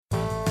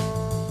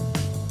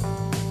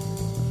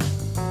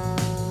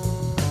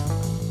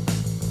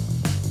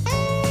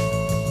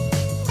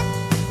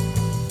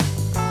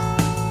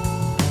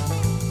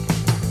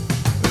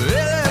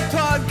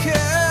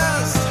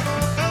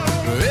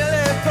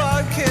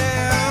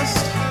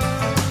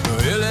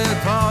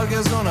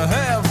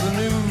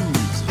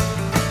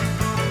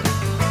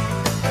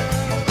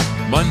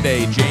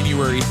Monday,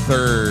 January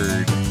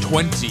 3rd,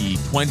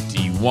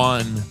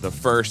 2021, the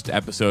first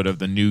episode of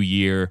the new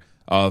year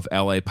of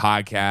LA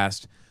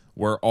Podcast.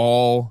 We're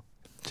all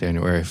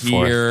January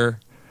 4th.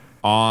 here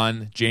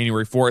on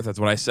January 4th. That's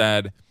what I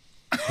said.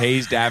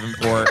 Hayes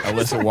Davenport,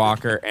 Alyssa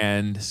Walker,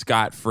 and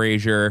Scott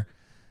Frazier.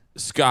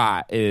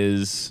 Scott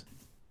is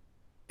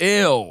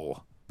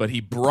ill, but he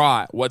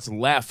brought what's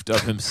left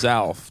of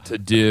himself to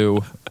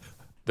do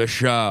the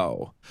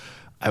show.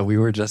 We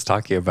were just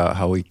talking about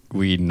how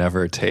we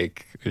never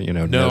take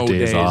no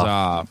days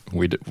off.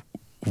 We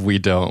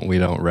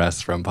don't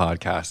rest from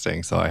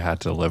podcasting, so I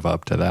had to live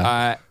up to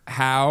that.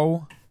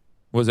 How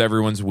was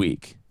everyone's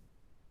week?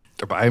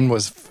 Mine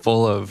was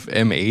full of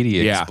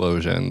M80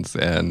 explosions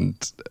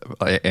and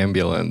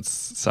ambulance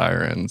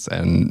sirens,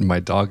 and my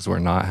dogs were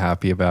not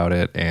happy about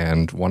it,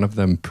 and one of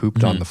them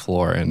pooped on the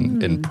floor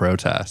in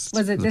protest.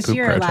 Was it this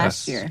year or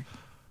last year?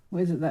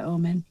 Was it the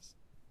Omen?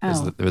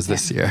 It was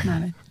this year.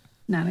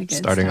 Not a good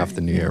starting start. off the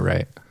new year,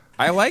 right?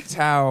 I liked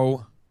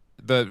how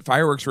the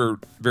fireworks were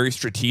very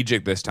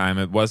strategic this time.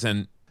 It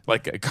wasn't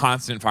like a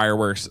constant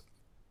fireworks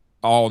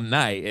all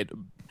night. It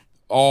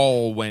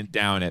all went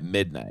down at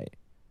midnight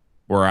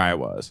where I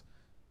was.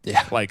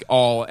 Yeah. Like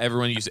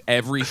everyone used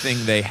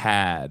everything they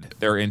had,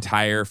 their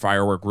entire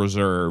firework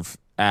reserve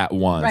at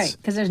once. Right,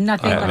 because there's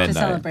nothing left to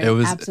celebrate. It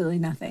was absolutely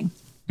nothing.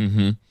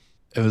 Mm-hmm.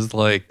 It was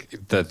like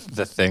the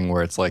thing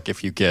where it's like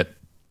if you get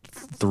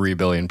 3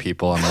 billion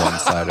people on one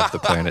side of the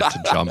planet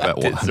to jump at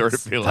once. Sort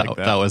of feel like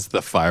that. That was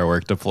the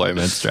firework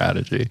deployment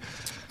strategy.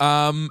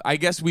 I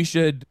guess we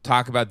should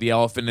talk about the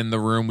elephant in the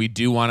room. We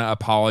do want to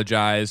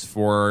apologize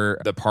for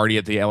the party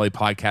at the LA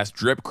Podcast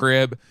Drip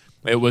Crib.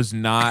 It was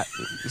not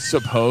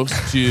supposed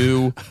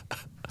to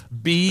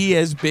be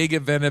as big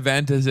of an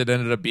event as it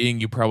ended up being.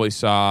 You probably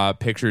saw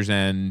pictures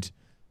and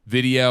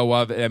video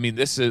of it. I mean,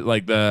 this is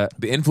like the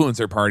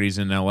influencer parties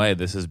in LA.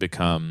 This has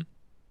become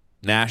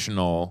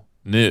national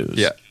news.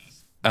 Yeah.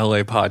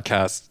 LA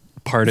Podcast,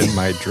 Pardon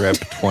My Drip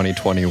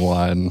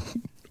 2021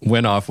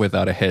 went off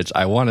without a hitch.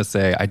 I want to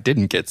say I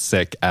didn't get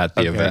sick at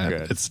the event.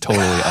 Good. It's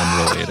totally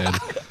unrelated.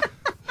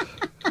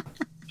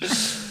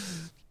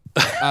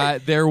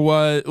 There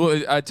was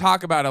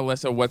talk about,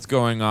 Alyssa, what's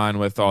going on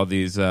with all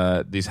these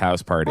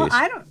house parties. Well,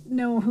 I don't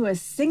know who a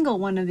single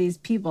one of these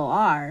people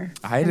are.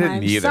 I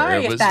didn't either.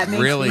 Sorry it was if that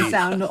makes really me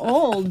sound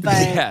old, but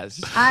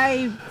yes.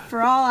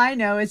 For all I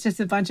know, it's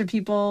just a bunch of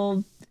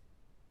people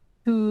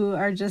who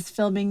are just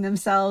filming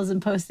themselves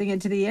and posting it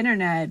to the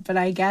internet. But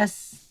I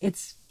guess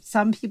it's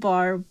some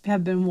people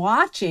have been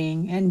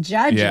watching and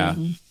judging. Yeah.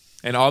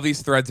 And all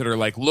these threads that are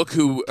like, look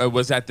who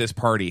was at this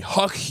party.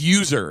 Huck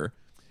User.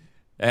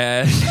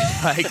 And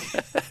like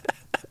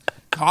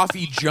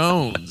Coffee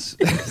Jones.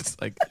 It's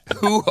like,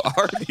 who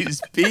are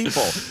these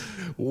people?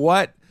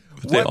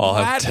 They all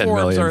have 10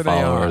 million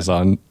followers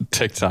on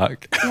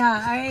TikTok.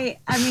 Yeah,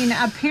 I mean,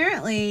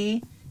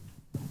 apparently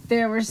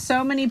there were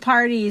so many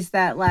parties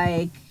that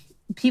like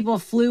people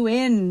flew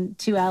in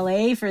to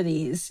LA for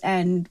these,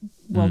 and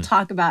we'll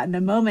talk about in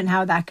a moment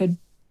how that could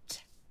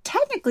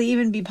technically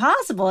even be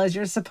possible, as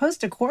you're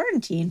supposed to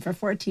quarantine for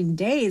 14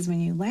 days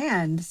when you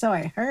land. So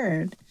I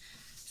heard.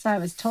 So I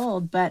was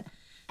told.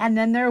 And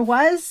then there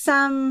was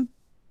some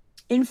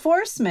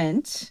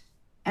enforcement,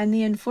 and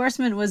the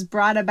enforcement was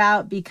brought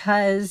about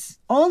because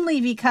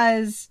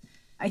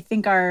I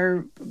think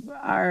our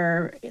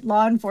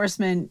law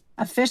enforcement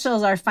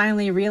officials are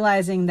finally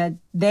realizing that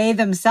they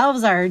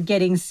themselves are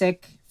getting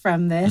sick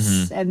from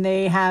this, and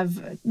they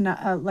have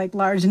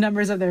large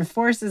numbers of their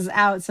forces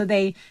out. So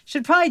they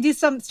should probably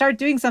start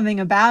doing something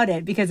about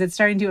it, because it's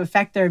starting to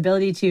affect their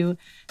ability to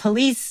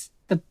police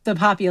the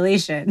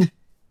population.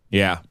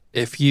 Yeah.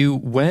 If you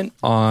went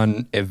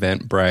on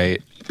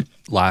Eventbrite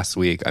last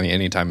week, I mean,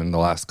 anytime in the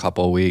last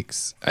couple of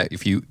weeks,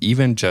 if you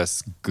even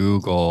just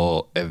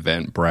Google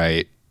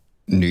Eventbrite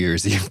New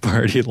Year's Eve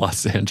party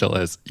Los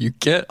Angeles, you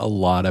get a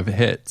lot of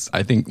hits.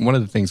 I think one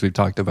of the things we've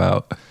talked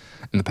about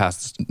in the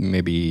past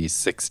maybe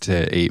 6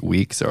 to 8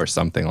 weeks or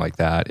something like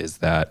that is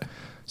that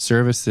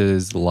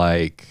services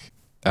like,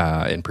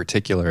 in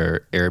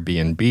particular,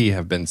 Airbnb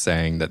have been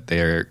saying that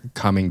they're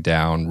coming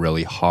down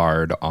really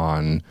hard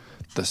on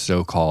the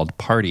so-called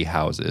party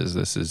houses.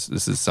 This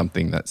is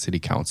something that City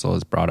Council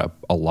has brought up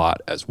a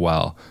lot as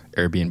well.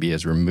 Airbnb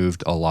has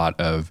removed a lot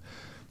of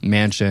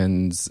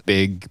mansions,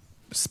 big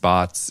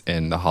spots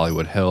in the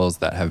Hollywood Hills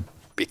that have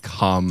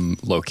become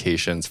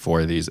locations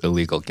for these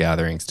illegal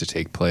gatherings to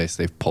take place.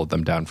 They've pulled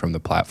them down from the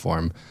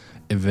platform.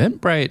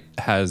 Eventbrite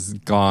has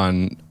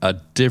gone a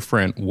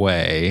different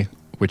way,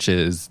 which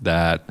is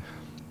that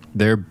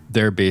they're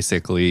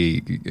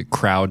basically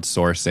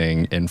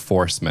crowdsourcing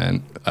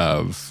enforcement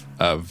of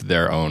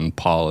their own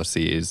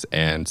policies.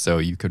 And so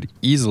you could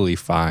easily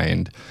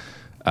find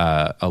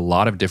a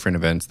lot of different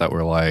events that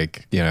were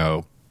like,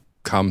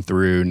 come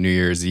through New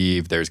Year's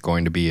Eve, there's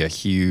going to be a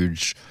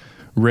huge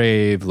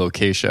rave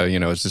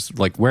location. It's just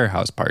like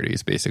warehouse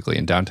parties basically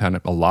in downtown,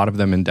 a lot of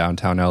them in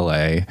downtown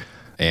LA.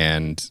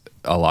 And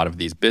a lot of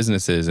these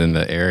businesses in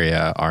the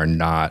area are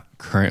not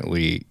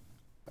currently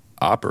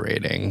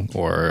operating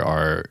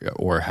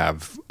or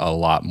have a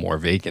lot more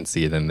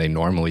vacancy than they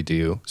normally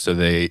do. So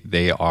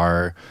they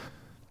are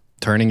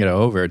turning it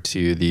over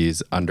to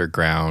these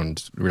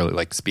underground, really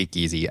like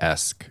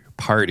speakeasy-esque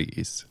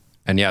parties.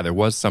 And yeah, there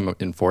was some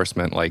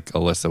enforcement, like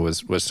Alyssa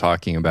was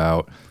talking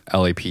about.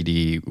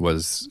 LAPD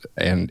was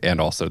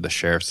and also the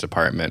sheriff's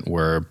department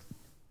were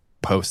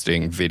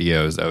posting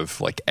videos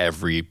of like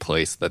every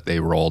place that they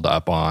rolled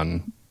up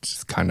on.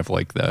 Just kind of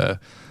like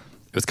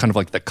it was kind of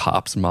like the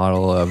cops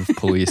model of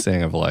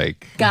policing of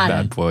like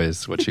bad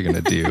boys, what you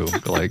gonna do?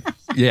 Like,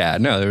 yeah,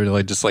 no, they were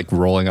like just like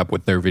rolling up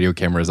with their video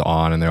cameras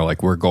on, and they're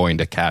like, "We're going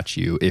to catch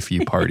you if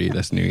you party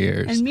this New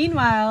Year's." And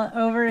meanwhile,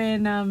 over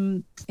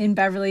in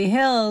Beverly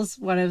Hills,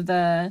 one of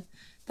the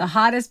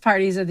hottest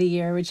parties of the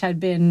year, which had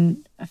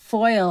been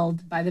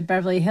foiled by the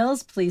Beverly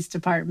Hills Police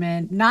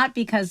Department, not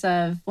because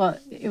of, well,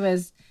 it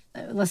was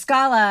La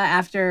Scala.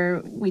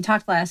 After we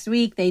talked last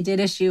week, they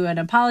did issue an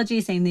apology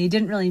saying they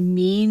didn't really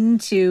mean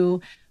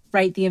to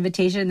write the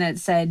invitation that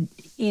said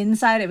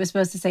inside. It was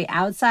supposed to say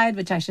outside,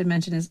 which I should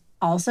mention is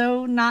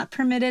also not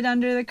permitted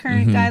under the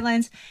current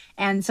guidelines.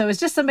 And so it's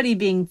just somebody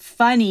being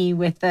funny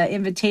with the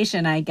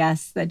invitation, I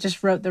guess, that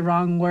just wrote the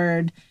wrong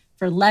word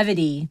for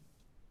levity,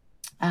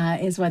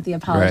 is what the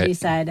apology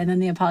said. And then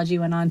the apology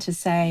went on to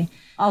say,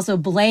 also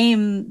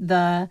blame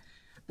the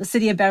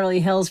city of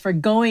Beverly Hills for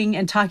going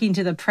and talking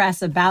to the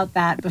press about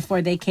that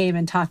before they came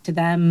and talked to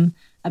them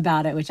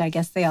about it, which I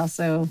guess they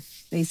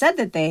said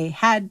that they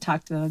had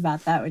talked to them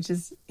about that, which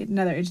is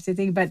another interesting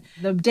thing. But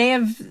the day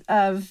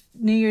of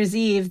New Year's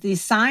Eve,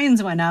 these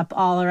signs went up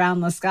all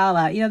around La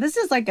Scala. You know, this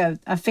is like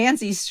a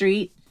fancy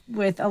street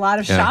with a lot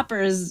of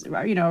shoppers,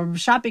 you know,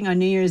 shopping on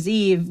New Year's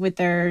Eve with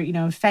their, you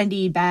know,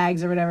 Fendi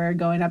bags or whatever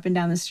going up and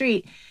down the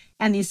street.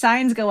 And these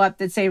signs go up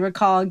that say,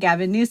 recall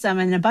Gavin Newsom,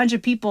 and a bunch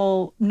of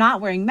people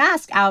not wearing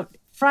masks out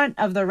front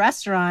of the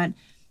restaurant,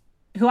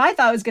 who I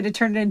thought was going to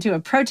turn it into a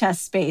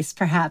protest space,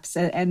 perhaps,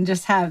 and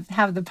just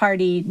have the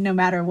party no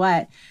matter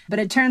what. But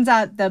it turns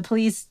out the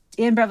police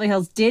in Beverly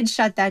Hills did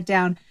shut that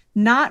down,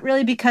 not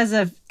really because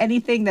of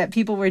anything that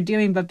people were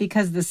doing, but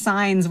because the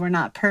signs were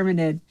not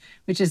permitted,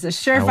 which is a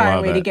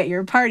surefire way to get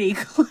your party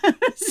closed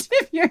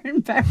if you're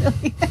in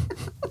Beverly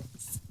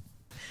Hills.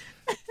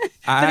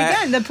 But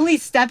again, the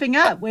police stepping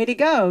up. Way to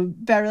go,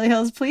 Beverly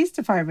Hills Police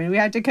Department. We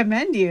have to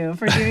commend you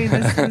for doing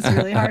this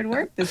really hard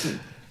work this week.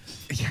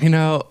 You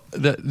know,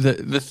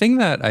 the thing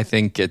that I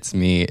think gets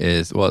me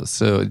is, well,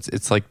 so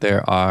it's like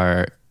there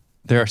are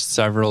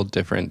several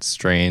different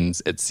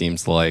strains, it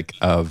seems like,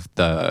 of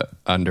the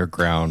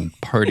underground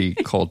party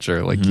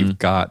culture. Like you've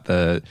got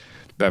the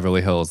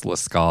Beverly Hills La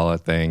Scala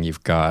thing,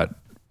 you've got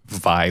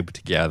Vibe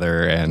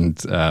Together, and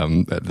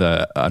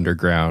the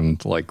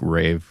underground like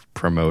rave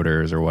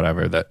promoters or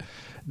whatever. That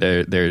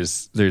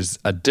there's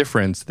a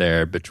difference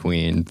there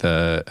between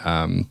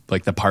the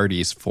like the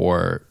parties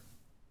for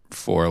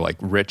like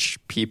rich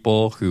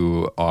people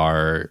who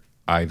are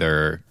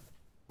either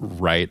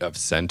right of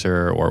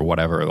center or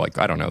whatever, like,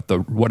 I don't know,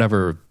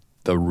 whatever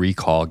the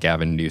recall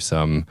Gavin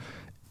Newsom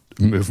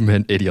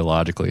movement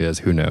ideologically is,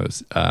 who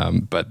knows.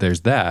 But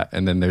there's that.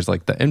 And then there's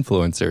like the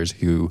influencers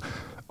who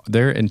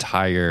their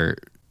entire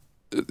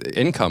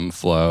income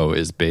flow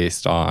is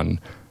based on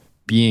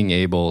being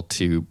able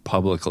to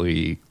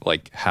publicly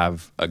like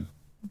have a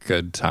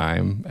good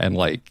time. And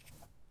like,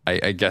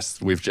 I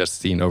guess we've just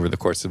seen over the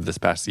course of this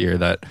past year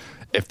that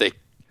if they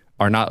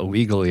are not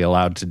legally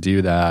allowed to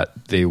do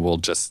that, they will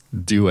just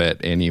do it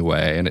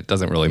anyway. And it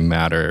doesn't really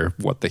matter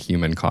what the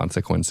human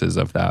consequences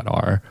of that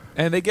are.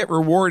 And they get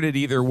rewarded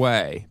either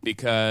way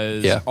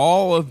because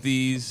all of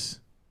these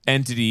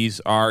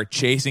entities are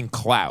chasing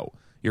clout.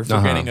 You're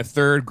forgetting a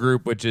third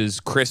group, which is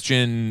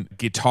Christian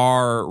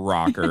guitar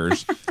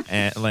rockers.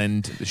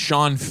 and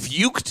Sean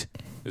Fucht,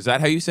 is that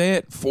how you say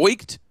it?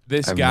 Feucht?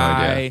 This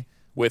guy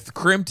with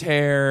crimped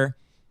hair.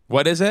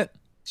 What is it?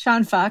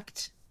 Sean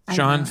Fucht.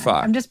 Sean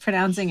Fucht. I'm just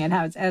pronouncing it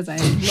how it's as I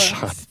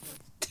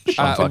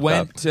look.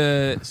 Went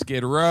to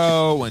Skid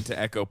Row, went to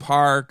Echo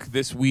Park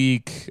this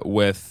week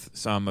with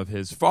some of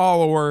his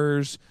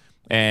followers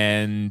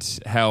and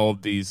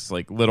held these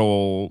like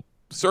little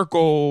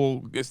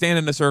stand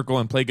in a circle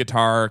and play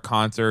guitar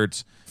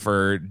concerts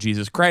for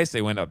Jesus Christ.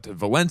 They went up to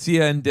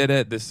Valencia and did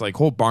it. This like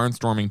whole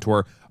barnstorming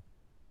tour.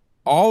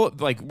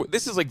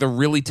 This is like the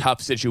really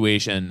tough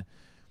situation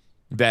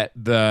that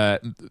the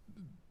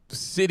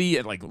city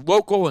and like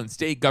local and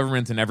state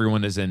governments and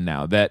everyone is in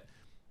now, that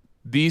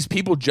these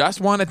people just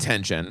want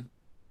attention.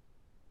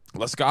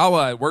 La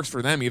Scala, it works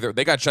for them. Either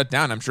they got shut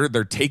down. I'm sure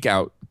their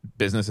takeout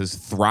business is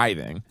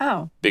thriving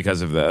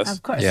because of this.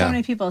 Of course. So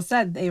many people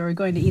said they were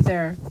going to eat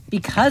there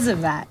because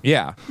of that.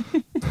 Yeah.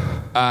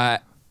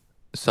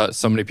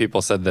 So many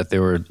people said that they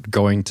were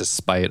going to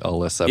spite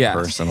Alyssa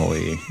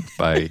personally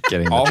by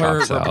getting all the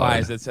her salad.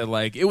 replies that said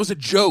like, it was a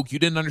joke. You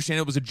didn't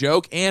understand it was a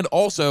joke, and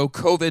also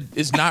COVID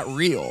is not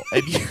real,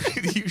 and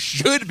you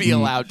should be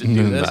allowed to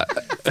do this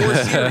for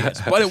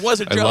serious. But it was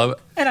a joke,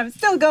 and I'm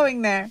still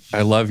going there.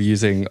 I love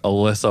using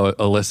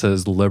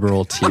Alyssa's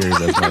liberal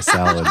tears as my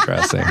salad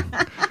dressing.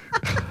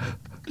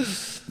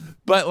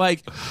 But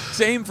like,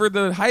 same for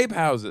the hype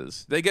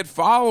houses. They get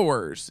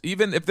followers.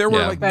 Even if there were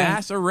like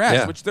mass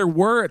arrests, which there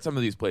were at some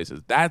of these places,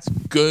 that's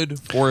good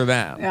for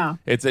them. Yeah.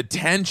 It's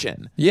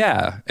attention.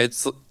 Yeah, it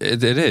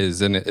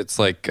is. And it's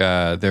like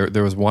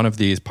there was one of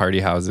these party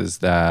houses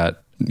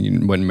that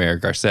when Mayor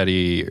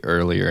Garcetti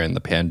earlier in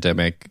the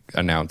pandemic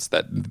announced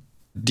that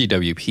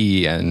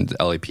DWP and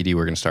LAPD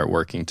were going to start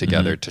working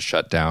together to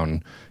shut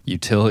down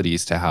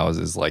utilities to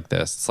houses like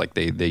this. It's like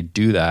they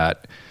do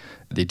that.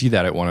 They do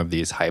that at one of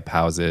these hype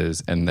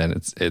houses, and then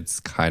it's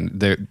kind of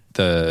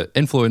the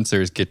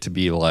influencers get to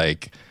be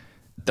like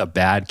the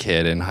bad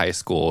kid in high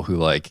school who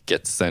like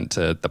gets sent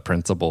to the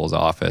principal's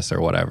office or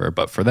whatever.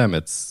 But for them,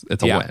 it's a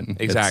win.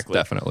 Exactly,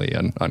 it's definitely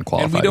an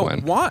unqualified and we don't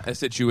win. want a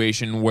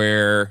situation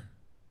where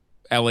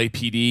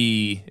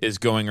LAPD is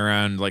going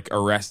around like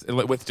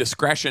with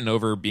discretion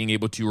over being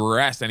able to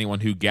arrest anyone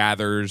who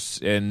gathers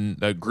in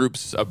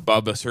groups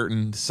above a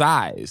certain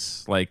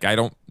size. Like I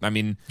don't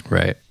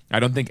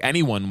think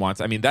anyone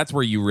wants. I mean, that's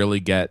where you really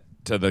get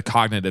to the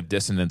cognitive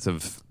dissonance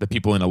of the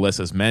people in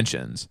Alyssa's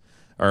mentions,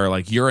 or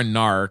like you're a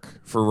narc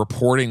for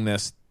bringing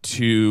this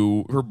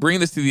to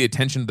the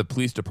attention of the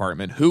police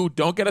department, who,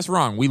 don't get us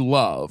wrong, we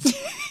love,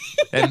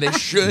 and they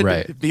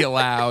should be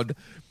allowed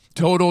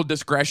total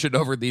discretion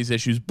over these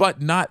issues, but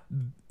not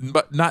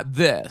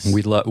this.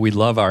 We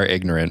love our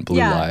ignorant blue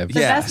lives. The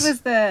best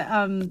was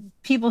the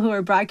people who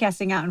were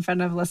broadcasting out in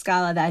front of La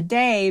Scala that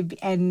day,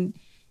 and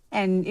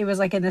it was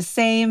like in the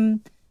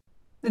same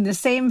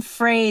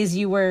phrase,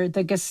 you were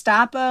the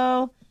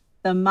Gestapo,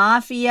 the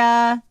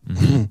mafia,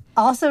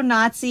 also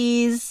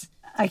Nazis.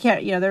 I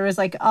can't, there was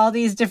like all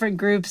these different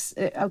groups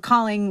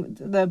calling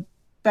the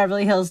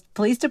Beverly Hills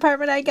Police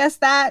Department, I guess,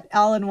 that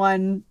all in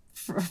one,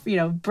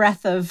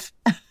 breath of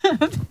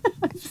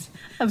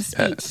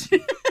speech.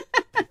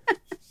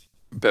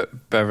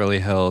 Beverly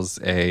Hills,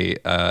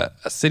 a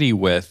city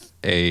with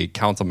a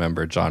council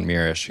member, John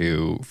Mirisch,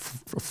 who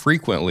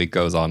frequently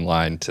goes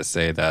online to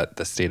say that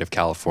the state of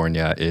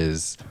California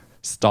is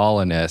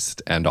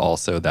Stalinist and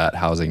also that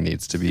housing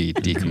needs to be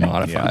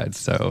decommodified.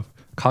 So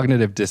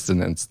cognitive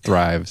dissonance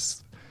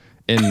thrives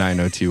in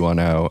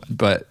 90210.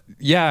 But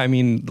yeah, I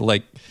mean,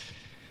 like,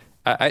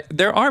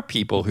 there are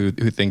people who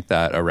think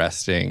that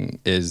arresting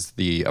is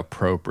the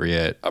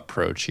appropriate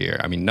approach here.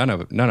 I mean, none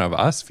of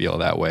us feel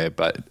that way,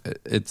 but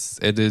it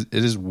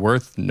is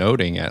worth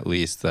noting at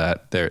least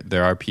that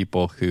there are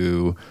people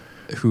who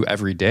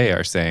every day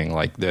are saying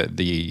like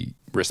the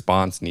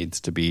response needs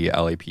to be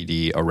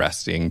LAPD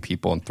arresting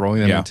people and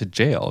throwing them into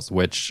jails,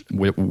 which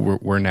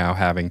we're now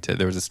having to.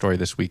 There was a story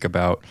this week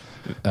about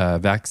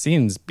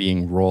vaccines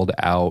being rolled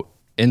out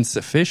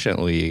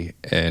insufficiently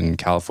in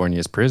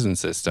California's prison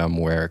system,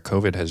 where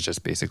COVID has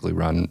just basically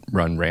run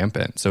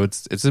rampant. So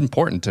it's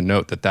important to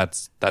note that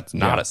that's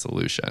not a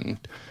solution.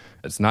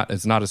 It's not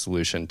a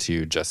solution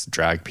to just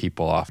drag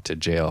people off to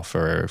jail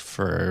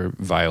for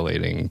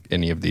violating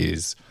any of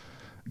these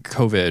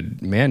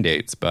COVID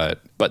mandates,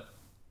 but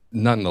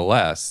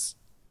nonetheless,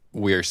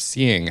 we're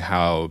seeing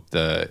how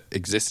the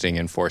existing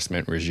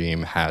enforcement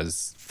regime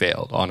has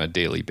failed on a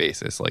daily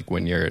basis. Like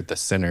when you're the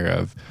center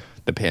of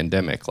the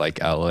pandemic like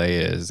LA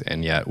is,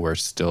 and yet we're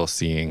still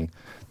seeing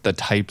the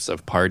types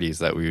of parties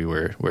that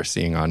we're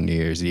seeing on New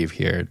Year's Eve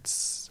here.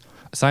 It's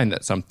a sign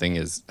that something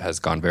has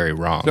gone very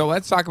wrong. So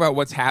let's talk about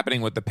what's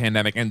happening with the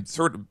pandemic and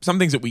sort of some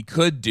things that we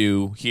could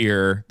do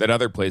here that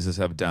other places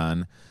have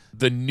done.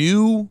 The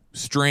new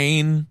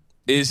strain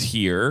is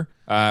here,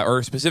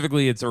 or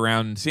specifically it's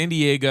around San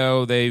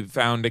Diego. They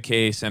found a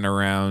case, and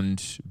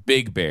around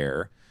Big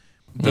Bear.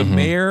 The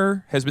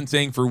mayor has been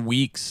saying for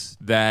weeks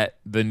that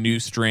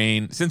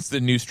since the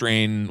new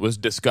strain was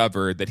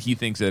discovered, that he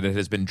thinks that it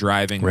has been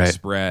driving the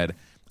spread.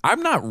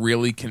 I'm not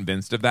really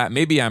convinced of that.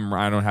 Maybe I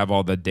don't have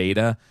all the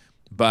data,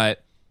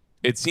 but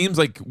it seems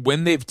like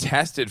when they've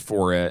tested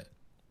for it,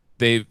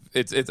 I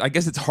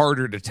guess it's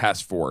harder to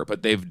test for it,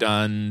 but they've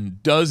done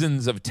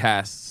dozens of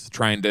tests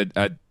trying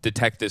to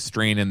detect this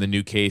strain in the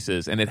new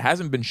cases, and it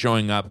hasn't been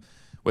showing up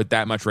with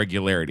that much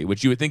regularity,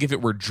 which you would think if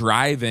it were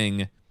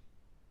driving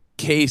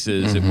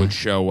cases, it would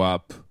show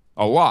up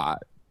a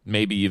lot,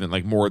 maybe even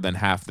like more than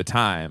half the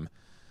time.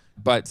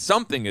 But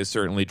something is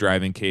certainly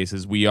driving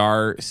cases. We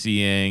are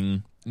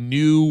seeing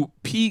new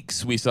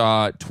peaks. We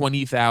saw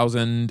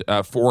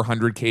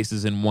 20,400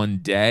 cases in one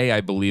day. I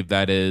believe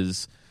that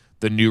is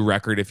the new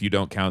record if you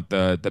don't count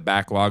the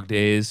backlog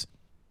days.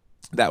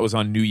 That was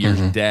on New Year's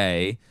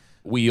Day.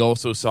 We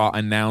also saw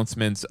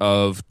announcements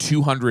of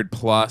 200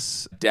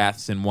 plus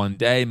deaths in one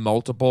day,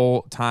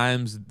 multiple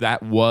times.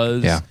 That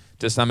was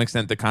to some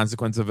extent the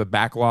consequence of a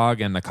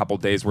backlog, and a couple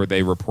days where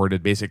they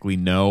reported basically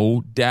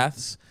no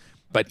deaths.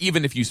 But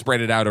even if you spread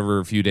it out over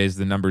a few days,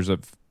 the numbers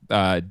of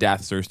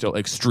deaths are still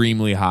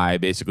extremely high,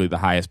 basically the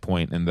highest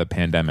point in the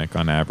pandemic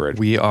on average.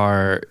 We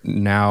are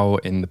now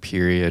in the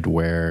period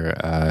where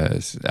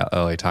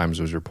LA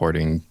Times was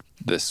reporting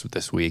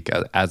this week,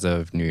 as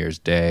of New Year's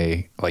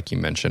Day, like you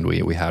mentioned,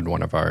 we had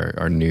one of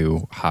our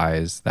new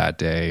highs that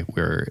day.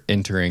 We're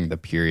entering the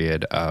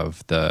period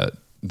of the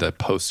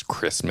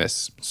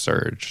post-Christmas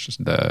surge,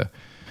 the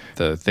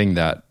thing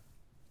that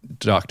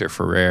Dr.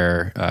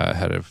 Ferrer,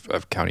 head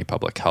of county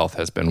public health,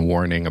 has been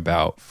warning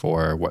about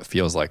for what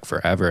feels like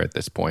forever at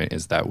this point,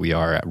 is that we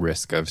are at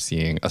risk of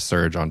seeing a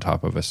surge on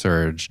top of a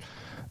surge.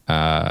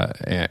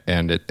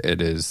 And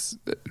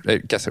I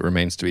guess it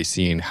remains to be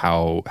seen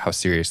how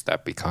serious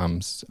that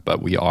becomes.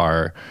 But we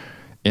are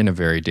in a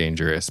very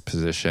dangerous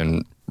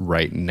position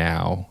right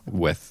now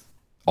with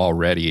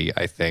already,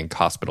 I think,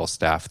 hospital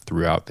staff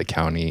throughout the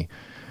county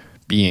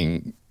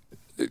being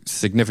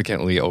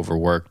significantly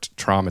overworked,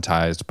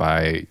 traumatized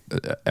by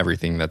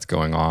everything that's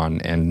going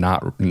on, and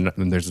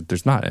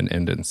there's not an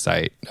end in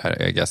sight.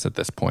 I guess at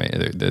this point,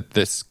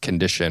 this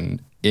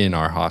condition in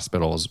our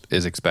hospitals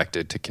is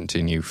expected to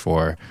continue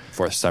for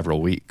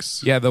several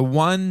weeks. Yeah, the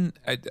one,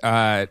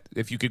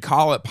 if you could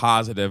call it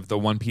positive, the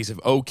one piece of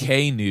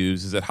okay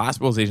news is that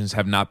hospitalizations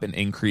have not been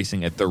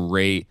increasing at the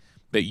rate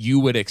that you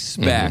would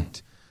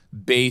expect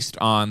based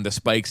on the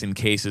spikes in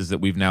cases that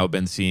we've now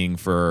been seeing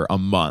for a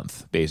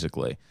month,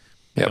 basically.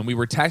 Yep. And we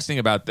were texting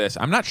about this.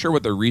 I'm not sure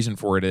what the reason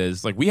for it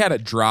is. Like, we had a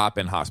drop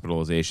in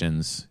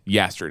hospitalizations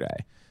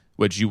yesterday,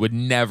 which you would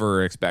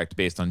never expect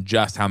based on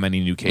just how many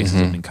new cases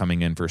have been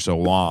coming in for so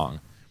long.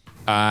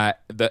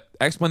 The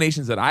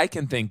explanations that I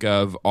can think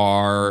of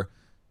are,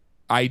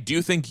 I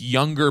do think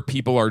younger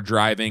people are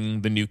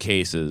driving the new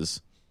cases,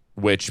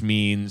 which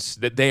means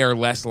that they are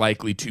less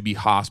likely to be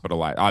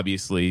hospitalized.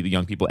 Obviously, the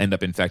young people end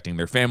up infecting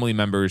their family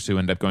members who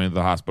end up going to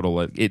the hospital.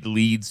 It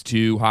leads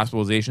to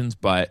hospitalizations,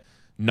 but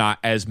not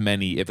as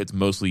many if it's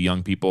mostly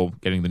young people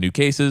getting the new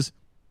cases.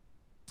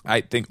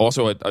 I think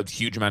also a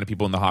huge amount of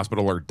people in the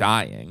hospital are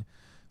dying,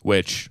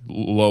 which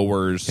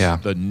lowers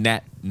the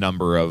net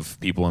number of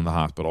people in the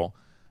hospital.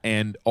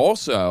 And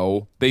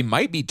also, they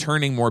might be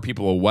turning more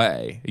people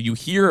away. You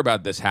hear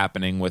about this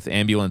happening with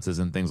ambulances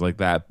and things like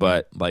that,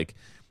 but like,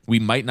 we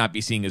might not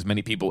be seeing as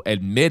many people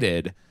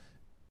admitted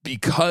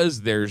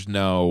because there's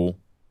no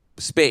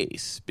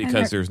space,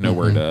 because there's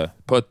nowhere to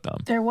put them.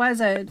 There was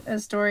a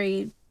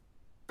story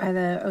by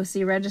the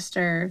OC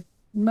Register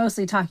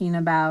mostly talking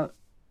about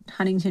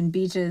Huntington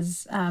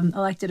Beach's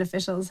elected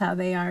officials, how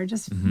they are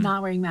just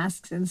not wearing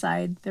masks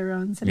inside their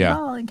own city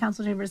hall and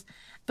council chambers.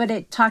 But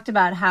it talked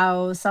about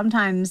how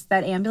sometimes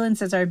that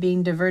ambulances are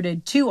being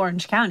diverted to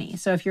Orange County.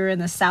 So if you're in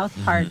the south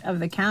part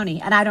of the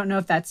county, and I don't know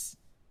if that's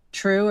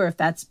true or if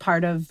that's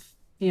part of,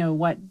 you know,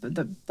 what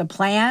the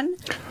plan,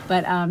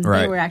 but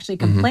they were actually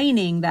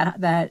complaining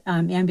that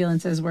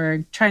ambulances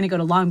were trying to go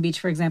to Long Beach,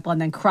 for example,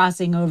 and then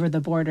crossing over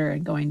the border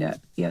and going to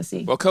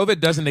VOC. Well,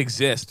 COVID doesn't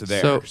exist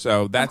there,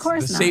 so that's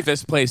the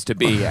safest place to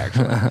be,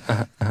 actually.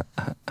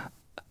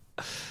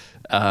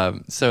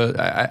 So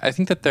I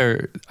think that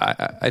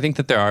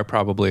there are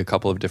probably a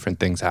couple of different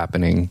things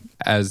happening.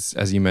 As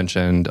you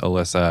mentioned,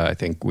 Alyssa, I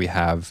think we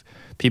have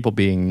people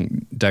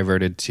being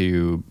diverted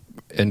to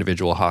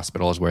individual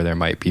hospitals where there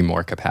might be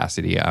more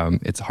capacity.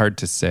 It's hard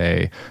to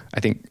say. I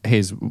think,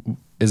 Hayes,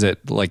 is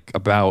it like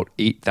about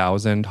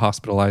 8,000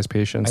 hospitalized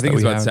patients? I think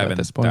it's about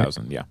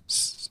 7,000. Yeah,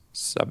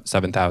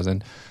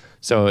 7,000.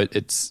 So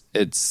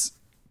it's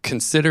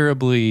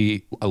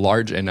considerably a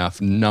large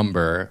enough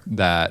number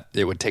that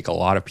it would take a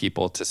lot of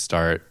people to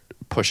start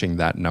pushing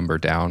that number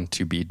down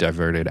to be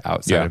diverted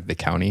outside of the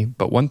county.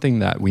 But one thing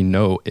that we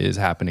know is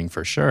happening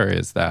for sure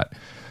is that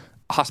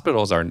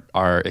hospitals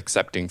are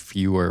accepting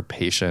fewer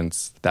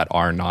patients that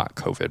are not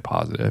COVID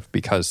positive,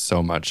 because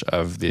so much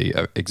of the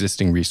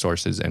existing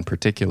resources, and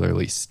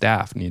particularly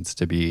staff, needs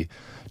to be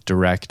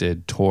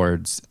directed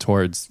towards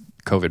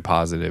COVID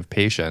positive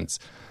patients.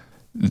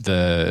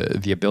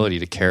 The ability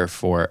to care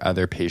for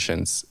other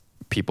patients,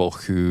 people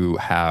who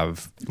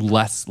have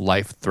less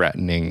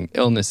life-threatening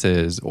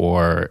illnesses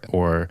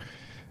or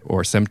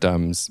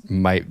symptoms,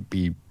 might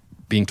be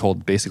being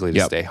told basically to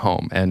stay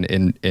home. And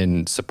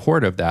in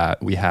support of that,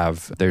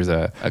 there's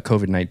a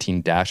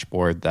COVID-19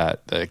 dashboard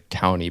that the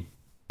county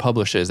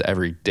publishes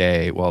every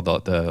day. Well,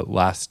 the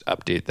last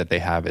update that they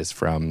have is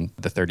from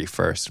the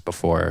 31st,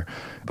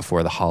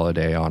 before the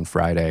holiday on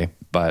Friday.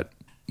 But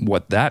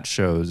what that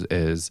shows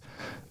is,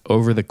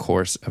 over the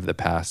course of the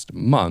past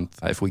month,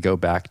 if we go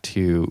back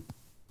to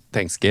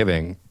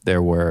Thanksgiving,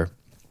 there were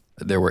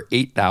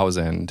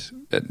 8,000.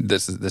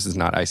 This is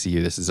not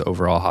ICU. This is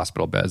overall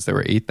hospital beds. There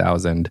were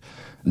 8,000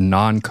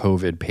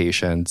 non-COVID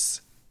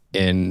patients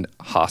in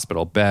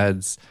hospital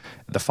beds.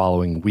 The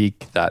following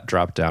week, that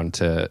dropped down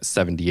to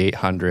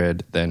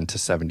 7,800, then to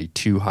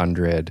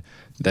 7,200,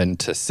 then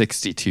to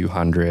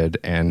 6,200,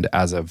 and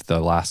as of the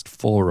last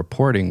full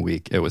reporting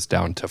week, it was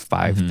down to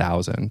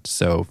 5,000.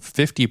 So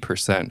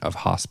 50% of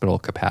hospital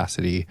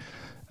capacity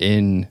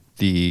in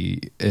the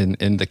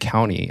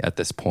county at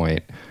this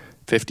point.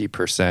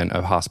 50%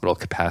 of hospital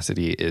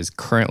capacity is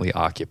currently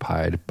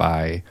occupied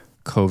by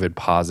COVID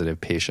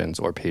positive patients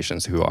or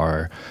patients who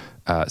are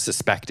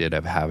suspected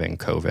of having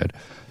COVID.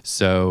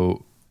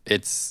 So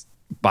it's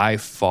by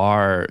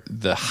far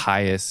the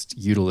highest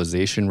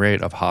utilization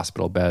rate of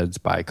hospital beds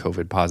by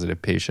COVID positive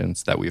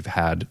patients that we've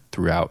had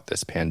throughout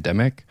this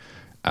pandemic.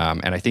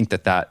 And I think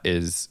that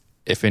is,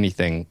 if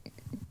anything,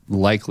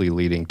 likely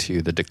leading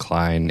to the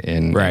decline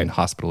in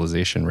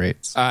hospitalization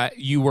rates.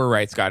 You were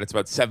right, Scott. It's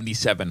about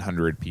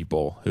 7,700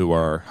 people who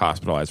are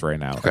hospitalized right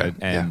now. Okay.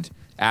 And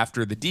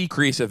after the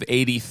decrease of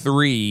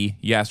 83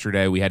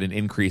 yesterday, we had an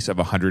increase of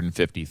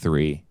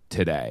 153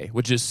 today,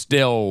 which is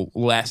still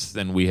less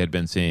than we had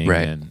been seeing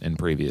in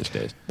previous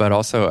days. But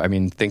also, I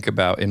mean, think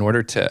about, in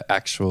order to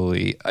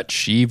actually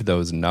achieve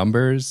those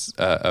numbers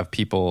of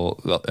people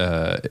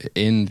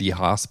in the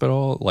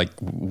hospital, like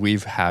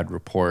we've had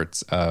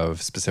reports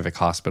of specific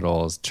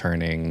hospitals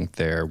turning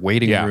their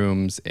waiting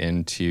rooms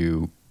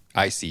into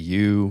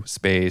ICU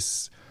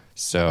space.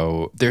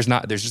 So there's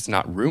just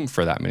not room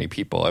for that many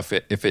people. If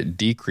it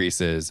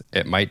decreases,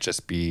 it might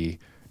just be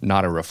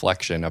not a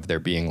reflection of there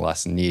being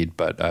less need,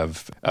 but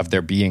of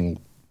there being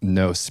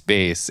no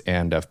space,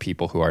 and of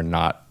people who are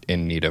not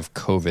in need of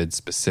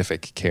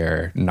COVID-specific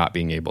care not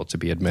being able to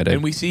be admitted.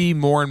 And we see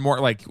more and more,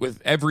 like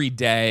with every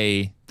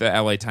day, the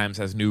LA Times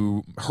has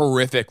new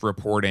horrific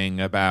reporting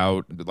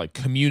about like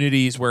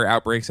communities where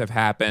outbreaks have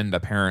happened.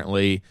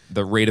 Apparently,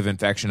 the rate of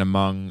infection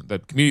among the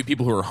community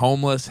people who are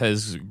homeless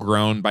has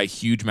grown by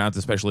huge amounts,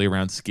 especially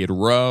around Skid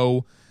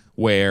Row,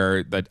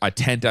 where a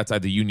tent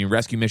outside the Union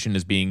Rescue Mission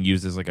is being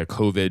used as like a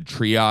COVID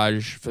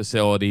triage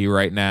facility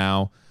right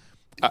now.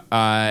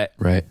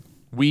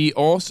 We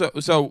also,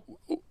 so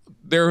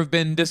there have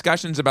been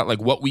discussions about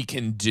like what we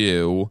can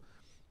do.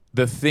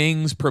 The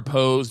things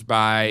proposed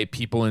by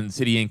people in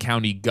city and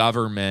county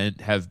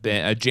government have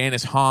been,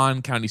 Janice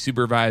Hahn, county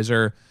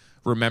supervisor,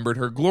 remembered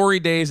her glory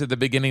days at the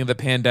beginning of the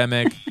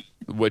pandemic,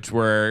 which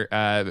were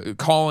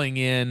calling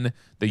in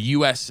the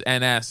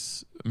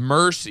USNS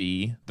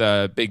Mercy,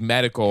 the big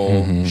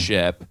medical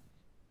ship.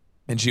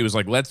 And she was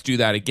like, let's do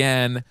that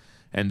again.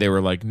 And they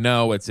were like,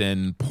 no, it's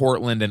in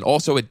Portland. And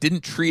also, it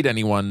didn't treat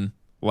anyone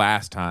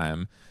last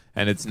time.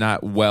 And it's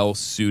not well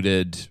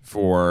suited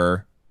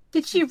for...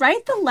 Did she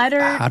write the letter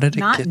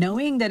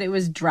knowing that it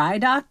was dry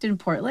docked in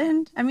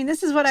Portland? I mean,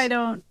 this is what I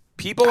don't...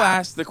 People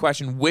ask the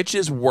question, which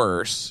is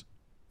worse?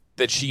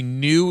 That she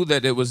knew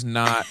that it was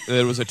not, that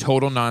it was a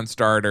total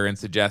non-starter and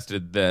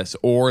suggested this,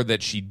 or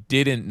that she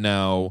didn't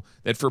know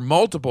that for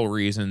multiple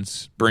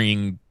reasons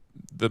bringing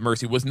the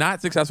Mercy was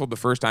not successful the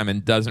first time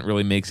and doesn't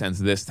really make sense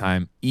this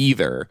time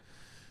either.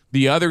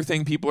 The other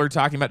thing people are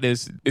talking about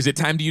is it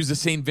time to use the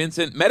St.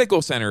 Vincent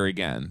Medical Center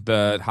again?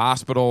 The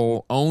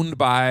hospital owned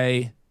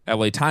by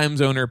LA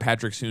Times owner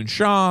Patrick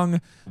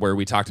Soon-Shiong, where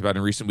we talked about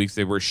in recent weeks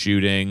they were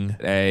shooting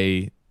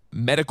a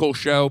medical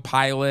show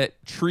pilot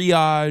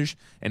Triage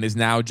and is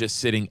now just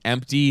sitting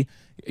empty.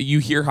 You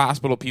hear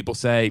hospital people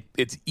say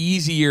it's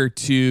easier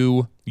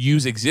to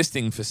use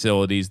existing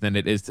facilities than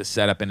it is to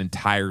set up an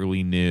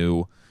entirely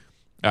new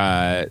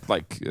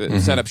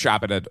set up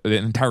shop at an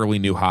entirely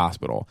new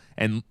hospital.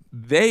 And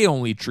they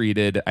only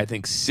treated, I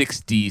think,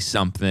 60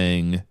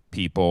 something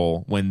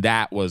people when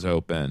that was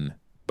open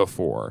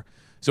before.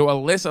 So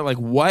Alyssa, like,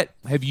 what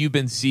have you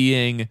been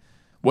seeing?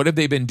 What have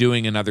they been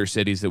doing in other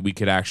cities that we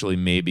could actually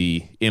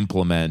maybe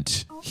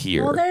implement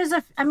here? Well, there's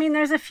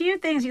a few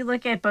things you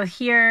look at both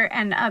here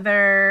and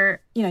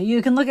other,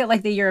 you can look at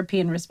like the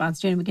European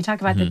response to it, and we can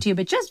talk about that too,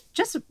 but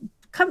just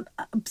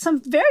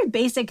some very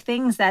basic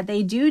things that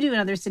they do in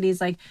other cities,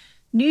 like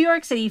New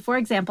York City, for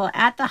example,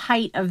 at the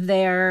height of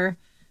their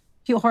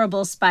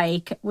horrible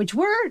spike, which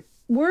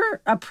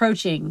we're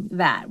approaching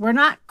that. We're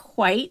not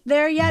quite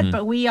there yet,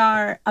 but we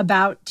are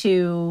about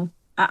to.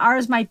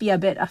 Ours might be a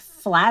bit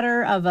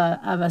flatter of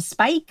a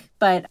spike,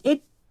 but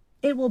it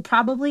will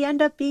probably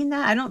end up being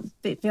that. I don't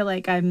feel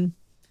like I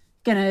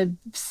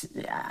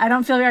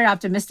don't feel very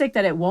optimistic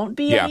that it won't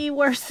be any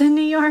worse than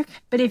New York.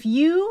 But if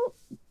you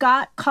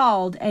got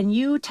called and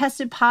you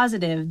tested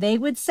positive, they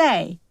would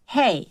say,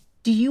 hey,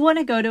 do you want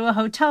to go to a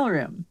hotel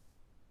room?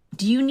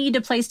 Do you need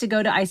a place to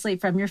go to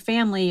isolate from your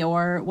family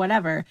or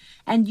whatever?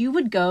 And you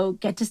would go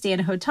get to stay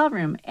in a hotel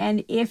room.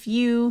 And if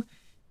you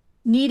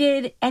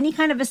needed any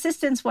kind of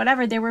assistance,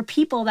 whatever, there were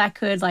people that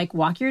could like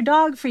walk your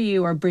dog for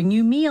you or bring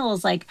you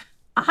meals. Like,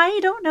 I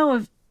don't know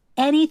of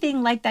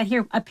anything like that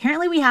here.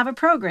 Apparently we have a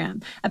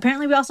program.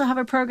 Apparently we also have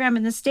a program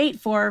in the state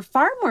for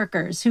farm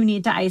workers who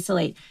need to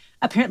isolate.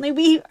 Apparently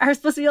we are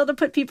supposed to be able to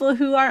put people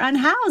who are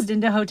unhoused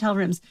into hotel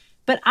rooms.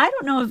 But I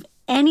don't know of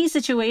any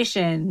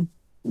situation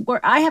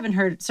where I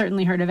haven't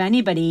certainly heard of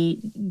anybody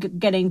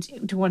getting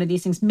to one of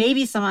these things.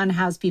 Maybe some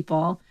unhoused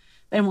people,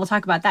 and we'll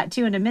talk about that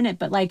too in a minute.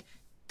 But like,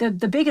 the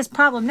biggest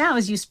problem now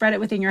is you spread it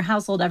within your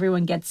household,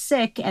 everyone gets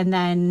sick, and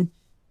then,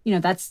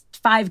 that's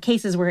 5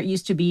 cases where it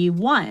used to be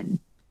 1.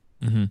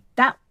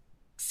 That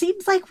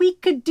seems like we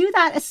could do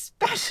that,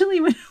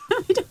 especially when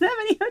we don't have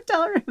any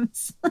hotel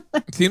rooms.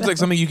 Seems like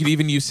something you could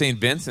even use St.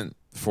 Vincent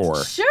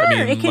for. Sure.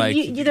 It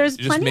could, there's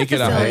plenty of facilities. Just make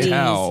it a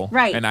hotel,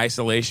 an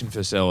isolation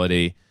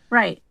facility.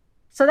 Right.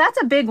 So that's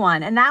a big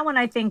one. And that one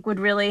I think would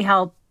really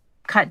help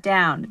cut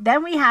down.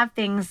 Then we have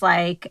things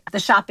like the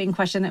shopping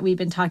question that we've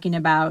been talking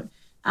about.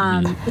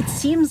 It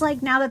seems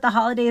like now that the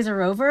holidays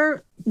are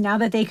over, now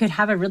that they could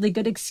have a really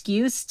good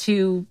excuse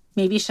to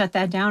maybe shut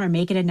that down or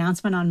make an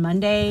announcement on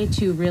Monday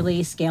to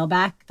really scale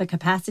back the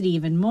capacity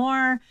even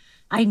more.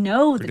 I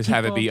know that just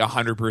have it be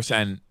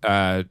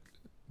 100%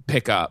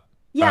 pickup.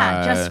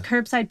 Yeah, just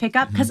curbside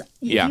pickup. Because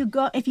Yeah.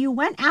 if you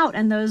went out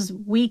in those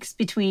weeks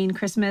between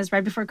Christmas,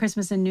 right before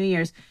Christmas and New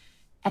Year's,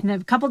 and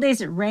a couple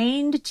days it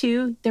rained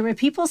too, there were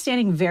people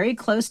standing very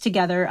close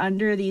together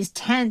under these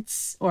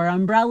tents or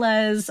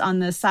umbrellas on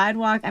the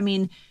sidewalk. I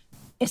mean,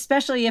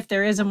 especially if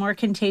there is a more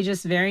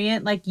contagious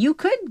variant, like you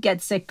could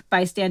get sick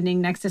by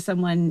standing next to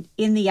someone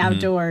in the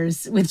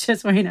outdoors with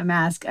just wearing a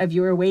mask if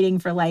you were waiting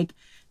for like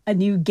a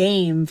new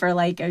game for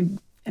like an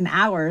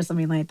hour or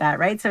something like that,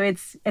 right? So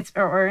it's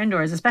or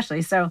indoors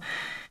especially. So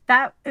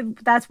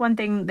that's one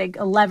thing,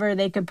 a lever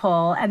they could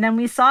pull. And then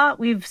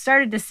we've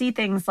started to see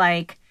things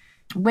like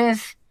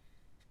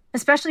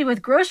especially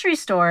with grocery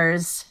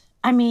stores.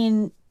 I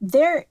mean,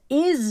 there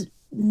is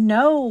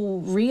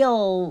no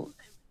real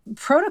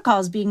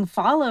protocols being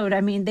followed.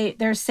 I mean,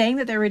 they're saying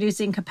that they're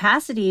reducing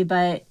capacity,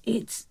 but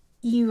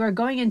you are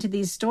going into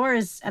these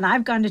stores, and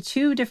I've gone to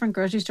 2 different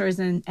grocery stores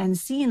and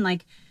seen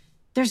like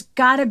there's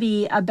got to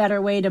be a better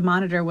way to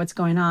monitor what's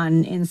going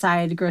on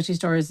inside grocery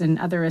stores and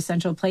other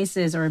essential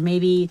places, or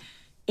maybe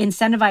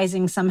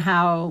incentivizing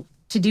somehow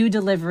to do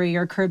delivery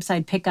or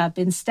curbside pickup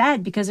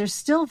instead, because there's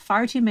still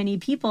far too many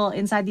people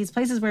inside these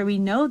places where we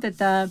know that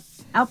the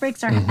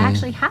outbreaks are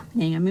actually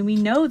happening. I mean, we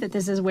know that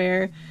this is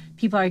where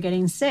people are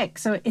getting sick.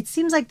 So it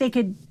seems like they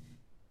could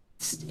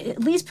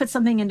at least put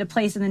something into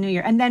place in the new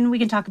year. And then we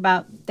can talk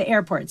about the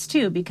airports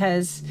too,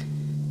 because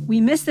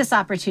we missed this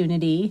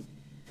opportunity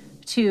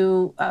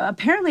to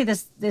apparently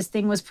this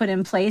thing was put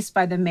in place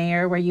by the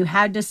mayor where you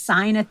had to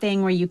sign a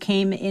thing where you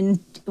came in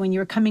when you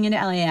were coming into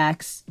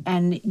LAX,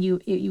 and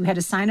you had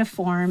to sign a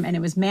form, and it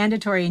was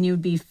mandatory, and you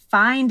would be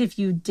fined if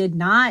you did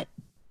not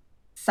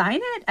sign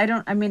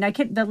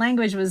it. The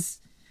language was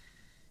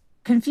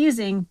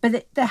confusing,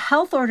 but the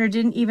health order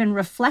didn't even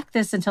reflect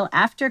this until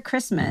after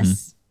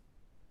Christmas,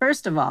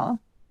 first of all.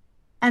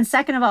 And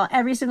second of all,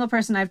 every single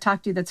person I've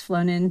talked to that's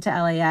flown into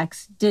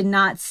LAX did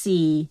not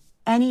see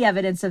any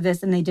evidence of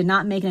this, and they did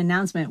not make an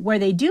announcement. Where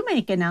they do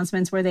make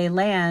announcements where they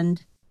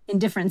land in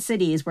different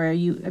cities where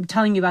I'm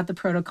telling you about the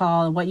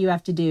protocol and what you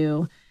have to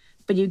do.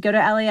 But you go to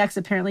LAX,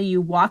 apparently you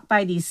walk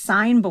by these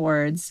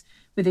signboards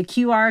with a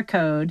QR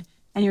code,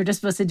 and you're just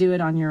supposed to do it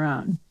on your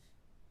own.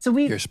 So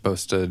you're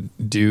supposed to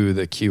do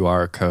the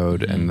QR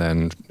code and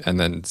then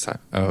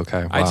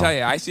okay. Wow. I tell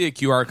you, I see a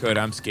QR code,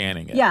 I'm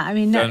scanning it. Yeah, I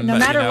mean, no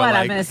matter what,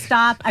 I'm going to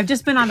stop. I've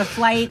just been on a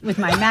flight with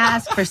my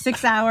mask for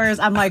 6 hours.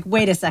 I'm like,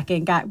 wait a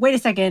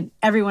second,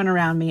 everyone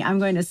around me. I'm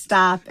going to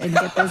stop and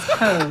get this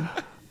code.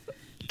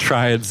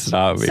 Try and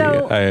stop me.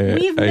 So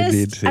we've missed,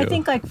 need to. I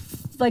think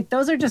like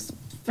those are just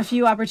a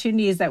few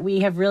opportunities that we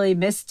have really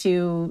missed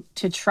to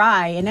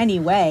try in any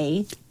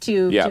way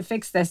to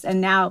fix this. And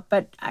now,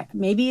 but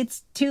maybe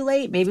it's too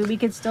late. Maybe we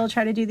could still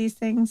try to do these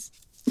things.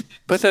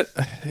 But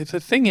the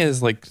thing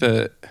is, like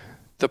the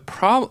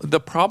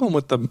problem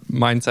with the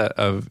mindset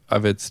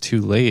of it's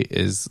too late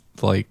is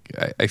like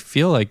I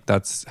feel like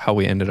that's how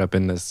we ended up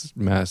in this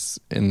mess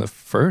in the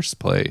first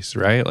place,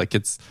 right? Like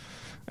it's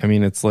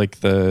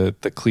like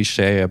the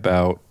cliche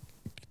about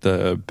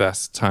the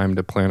best time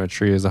to plant a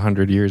tree is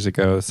 100 years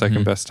ago. The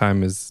second best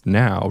time is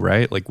now,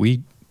 right? Like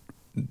we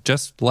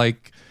just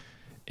like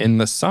in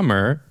the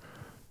summer,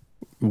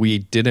 we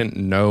didn't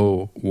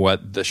know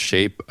what the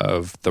shape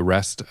of the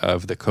rest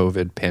of the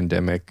COVID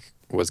pandemic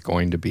was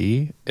going to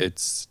be.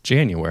 It's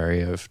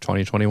January of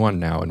 2021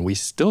 now, and we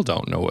still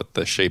don't know what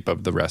the shape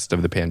of the rest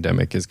of the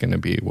pandemic is going to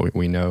be.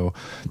 We know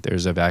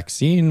there's a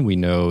vaccine. We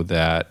know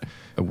that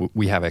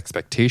we have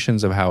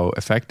expectations of how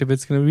effective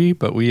it's going to be,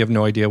 but we have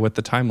no idea what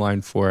the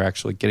timeline for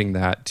actually getting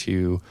that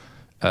to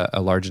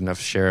a large enough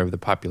share of the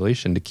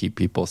population to keep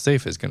people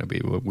safe is going to be.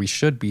 We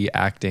should be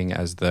acting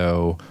as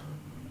though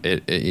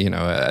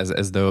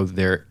as though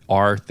there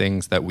are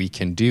things that we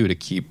can do to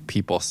keep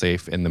people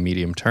safe in the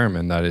medium term,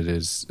 and that it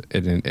is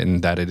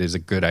a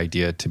good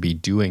idea to be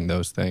doing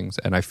those things.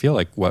 And I feel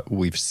like what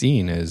we've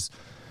seen is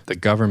the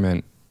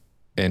government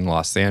in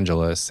Los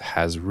Angeles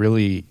has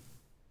really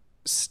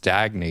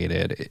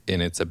stagnated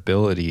in its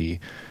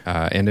ability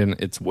and in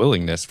its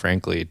willingness,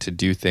 frankly, to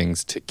do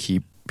things to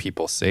keep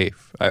people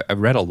safe. I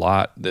read a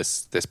lot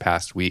this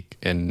past week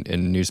in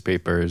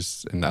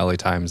newspapers, in the LA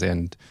Times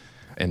and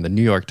in the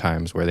New York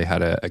Times, where they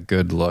had a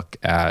good look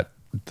at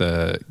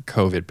the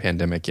COVID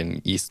pandemic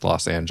in East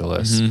Los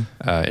Angeles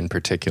in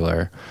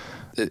particular.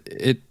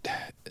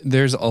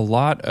 There's a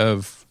lot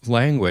of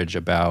language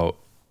about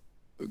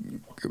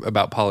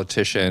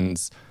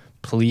politicians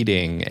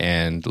pleading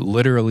and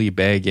literally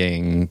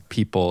begging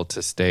people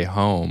to stay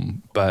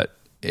home. But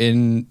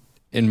in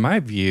my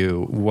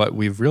view, what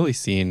we've really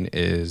seen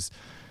is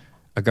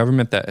a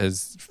government that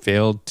has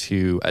failed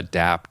to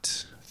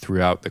adapt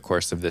throughout the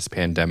course of this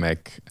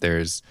pandemic.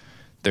 There's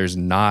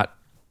not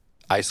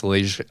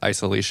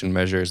isolation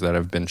measures that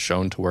have been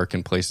shown to work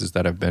in places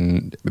that have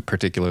been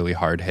particularly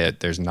hard hit.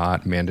 There's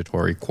not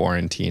mandatory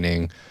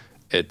quarantining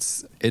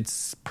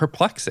it's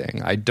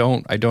perplexing. I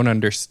don't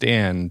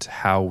understand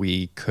how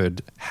we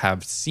could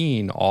have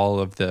seen all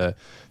of the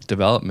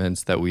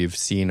developments that we've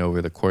seen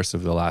over the course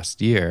of the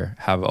last year,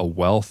 have a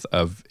wealth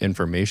of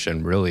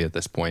information really at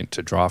this point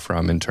to draw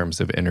from in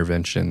terms of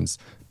interventions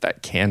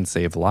that can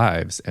save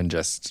lives, and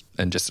just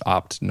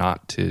opt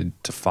not to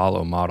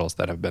follow models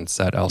that have been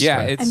set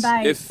elsewhere. Yeah, and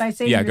by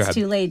saying it's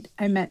too late,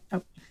 I meant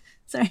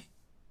sorry.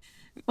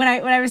 When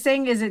I was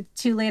saying is it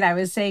too late, I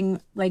was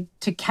saying like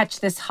to catch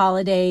this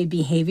holiday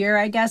behavior,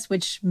 I guess,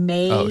 which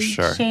may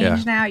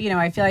change now. You know,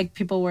 I feel like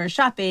people were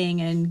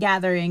shopping and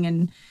gathering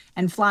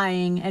and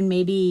flying, and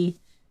maybe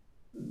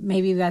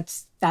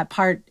that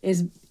part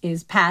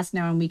is past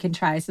now and we can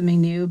try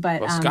something new.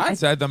 But Scott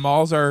said the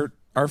malls are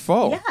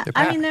full.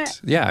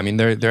 Yeah, I mean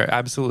they're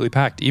absolutely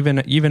packed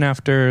even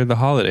after the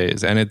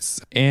holidays,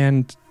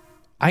 and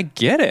I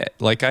get it.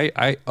 Like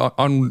I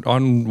on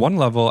one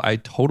level, I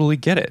totally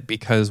get it,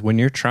 because when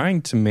you're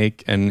trying to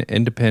make an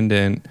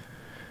independent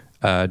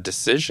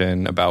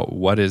decision about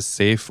what is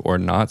safe or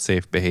not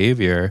safe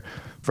behavior,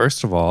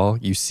 first of all,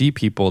 you see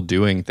people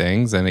doing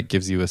things, and it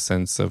gives you a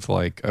sense of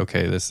like,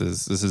 okay,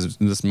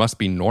 this must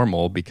be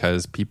normal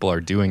because people are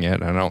doing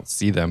it, and I don't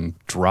see them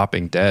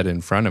dropping dead in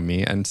front of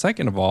me. And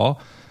second of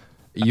all,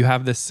 you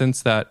have this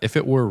sense that if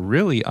it were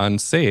really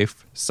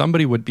unsafe,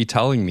 somebody would be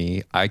telling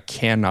me I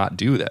cannot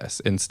do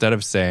this, instead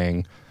of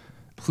saying,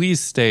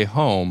 please stay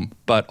home,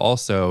 but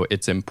also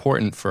it's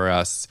important for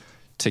us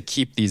to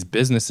keep these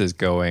businesses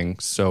going.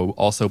 So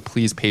also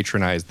please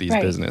patronize these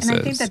businesses. And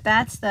I think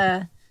that's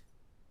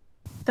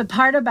the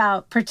part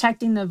about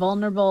protecting the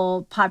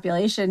vulnerable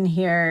population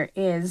here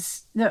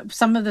is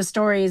some of the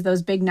stories,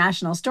 those big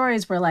national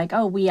stories were like,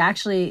 oh, we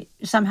actually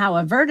somehow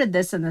averted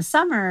this in the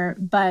summer,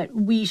 but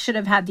we should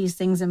have had these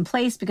things in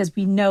place because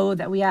we know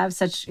that we have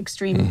such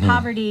extreme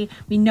poverty.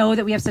 We know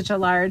that we have such a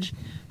large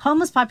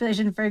homeless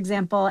population, for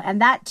example.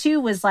 And that too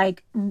was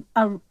like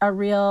a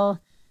real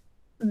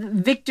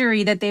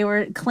victory that they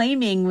were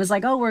claiming, was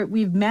like, oh,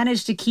 we've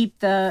managed to keep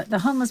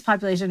the homeless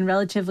population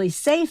relatively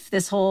safe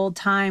this whole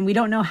time. We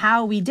don't know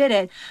how we did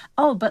it.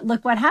 Oh, but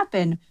look what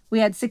happened. We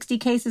had 60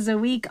 cases a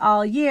week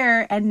all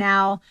year, and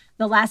now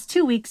the last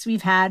 2 weeks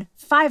we've had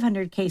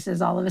 500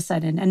 cases all of a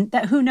sudden. And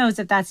who knows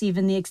if that's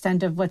even the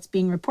extent of what's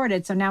being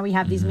reported. So now we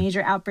have these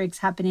major outbreaks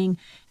happening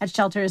at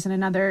shelters and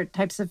in other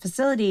types of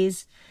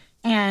facilities.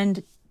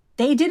 And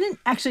they didn't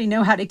actually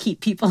know how to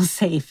keep people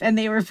safe. And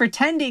they were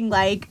pretending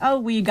like, oh,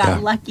 we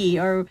got lucky,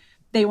 or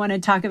they want to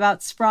talk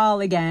about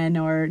sprawl again.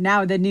 Or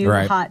now the new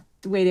hot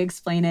way to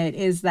explain it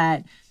is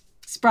that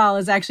sprawl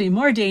is actually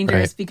more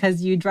dangerous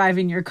because you drive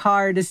in your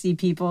car to see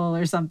people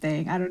or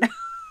something. I don't know.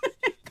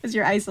 Because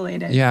you're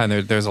isolated. Yeah, and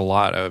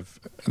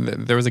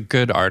there was a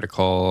good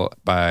article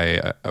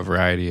by a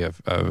variety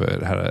of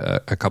it had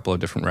a couple of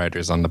different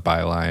writers on the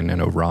byline,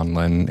 and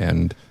Ronlin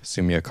and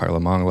Sumia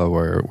Karlamangla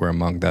were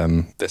among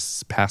them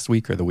this past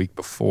week or the week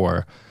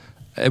before.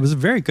 It was a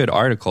very good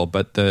article,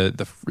 but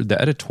the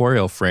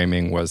editorial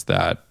framing was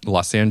that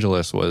Los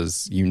Angeles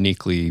was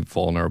uniquely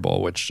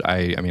vulnerable, which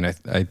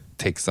I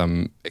take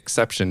some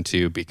exception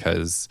to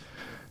because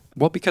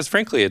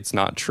frankly, it's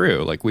not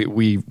true. Like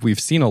we've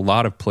seen a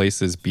lot of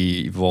places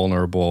be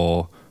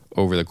vulnerable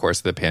over the course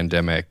of the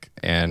pandemic,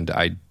 and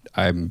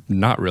I'm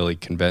not really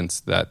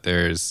convinced that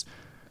there's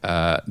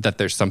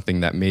something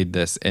that made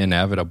this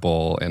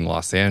inevitable in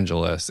Los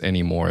Angeles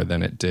any more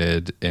than it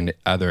did in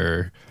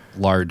other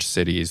large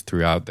cities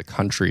throughout the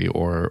country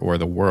or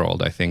the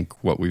world. I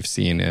think what we've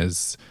seen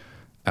is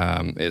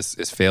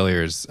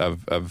failures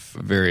of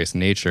various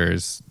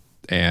natures,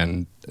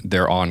 and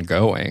they're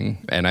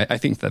ongoing. And I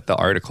think that the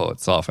article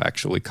itself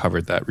actually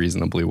covered that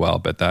reasonably well.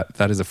 But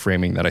that is a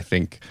framing that I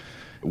think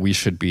we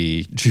should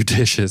be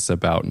judicious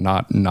about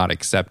not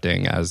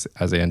accepting as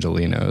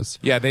Angelenos.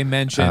 Yeah, they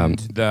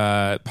mentioned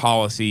the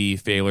policy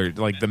failure,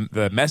 like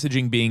the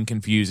messaging being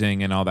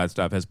confusing and all that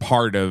stuff as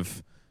part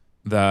of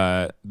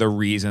the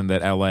reason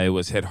that LA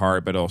was hit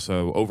hard, but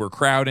also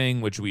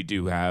overcrowding, which we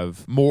do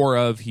have more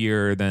of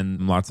here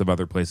than lots of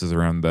other places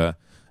around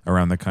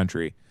the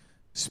country.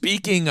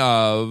 Speaking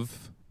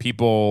of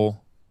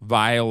people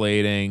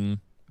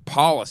violating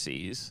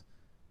policies,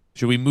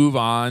 should we move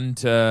on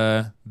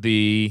to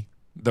the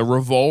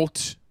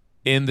revolt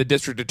in the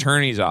district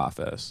attorney's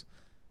office?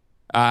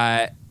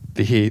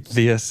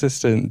 The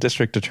assistant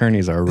district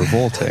attorneys are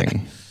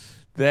revolting.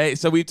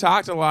 So we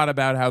talked a lot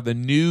about how the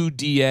new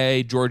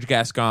DA, George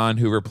Gascon,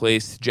 who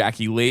replaced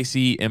Jackie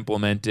Lacey,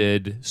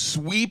 implemented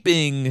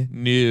sweeping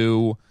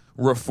new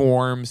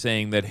reform,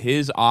 saying that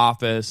his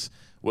office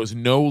was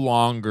no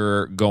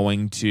longer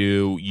going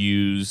to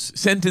use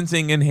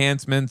sentencing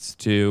enhancements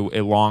to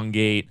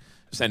elongate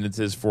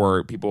sentences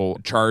for people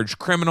charged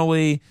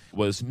criminally,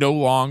 was no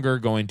longer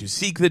going to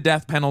seek the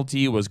death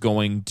penalty, was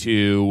going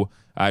to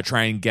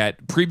try and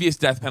get previous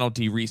death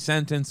penalty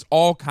resentenced,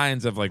 all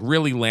kinds of like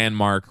really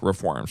landmark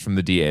reforms from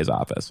the DA's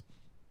office.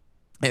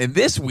 And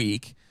this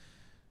week,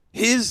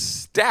 his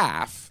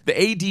staff, the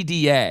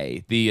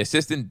ADDA, the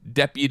Assistant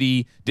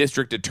Deputy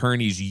District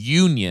Attorneys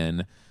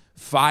Union,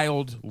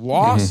 filed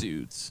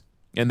lawsuits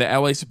in the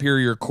LA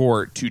Superior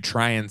Court to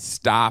try and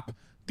stop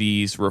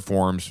these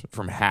reforms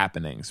from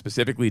happening,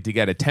 specifically to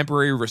get a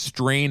temporary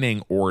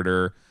restraining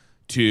order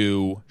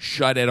to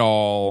shut it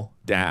all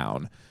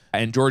down.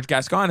 And George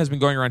Gascon has been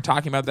going around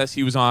talking about this.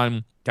 He was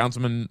on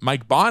Councilman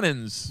Mike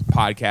Bonin's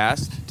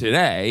podcast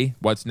today,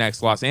 What's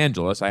Next Los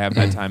Angeles. I haven't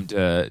had time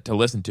to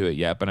listen to it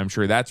yet, but I'm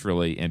sure that's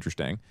really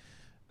interesting.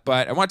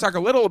 But I want to talk a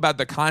little about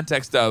the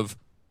context of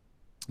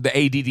the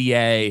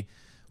ADDA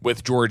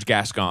with George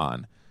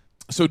Gascon.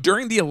 So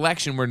during the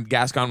election when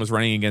Gascon was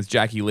running against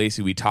Jackie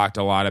Lacey, we talked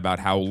a lot about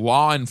how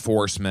law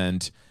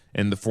enforcement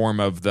in the form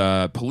of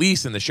the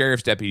police and the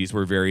sheriff's deputies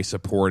were very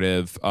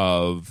supportive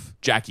of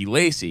Jackie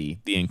Lacey,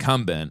 the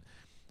incumbent.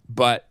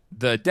 But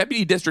the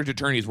deputy district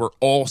attorneys were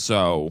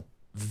also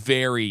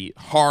very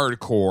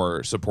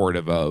hardcore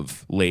supportive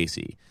of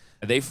Lacey.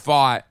 They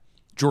fought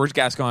George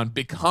Gascon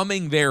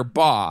becoming their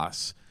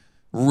boss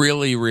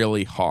really,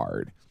 really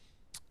hard.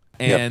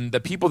 And the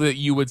people that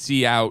you would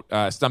see out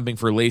stumping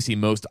for Lacey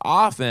most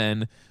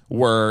often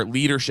were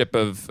leadership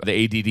of the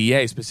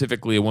ADDA,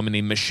 specifically a woman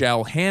named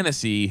Michelle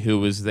Hannessy, who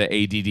was the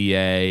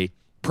ADDA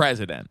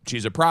president.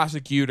 She's a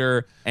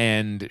prosecutor,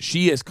 and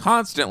she is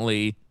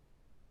constantly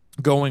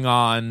going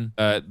on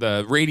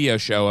the radio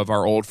show of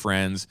our old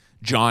friends,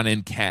 John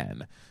and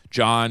Ken.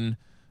 John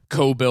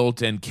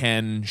Cobilt and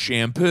Ken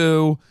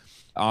Shampoo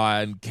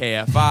on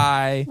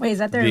KFI. Wait, is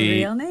that their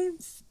real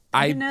names?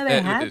 I didn't know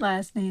they had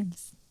last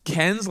names.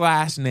 Ken's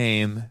last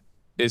name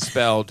is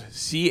spelled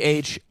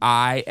Chiampou,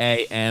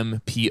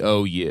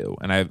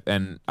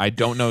 and I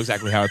don't know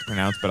exactly how it's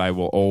pronounced, but I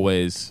will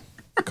always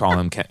call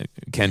him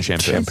Ken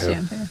Shampoo.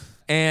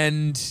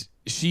 And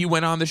she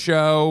went on the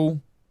show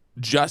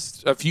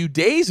just a few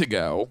days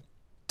ago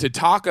to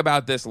talk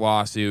about this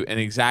lawsuit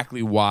and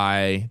exactly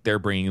why they're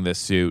bringing this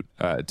suit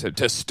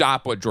to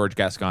stop what George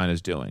Gascon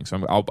is doing.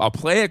 So I'll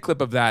play a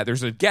clip of that.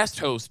 There's a guest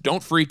host.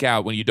 Don't freak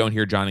out when you don't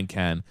hear John and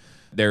Ken.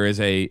 There is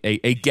a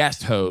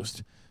guest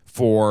host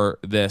for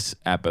this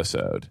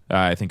episode.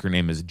 I think her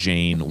name is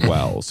Jane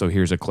Wells. So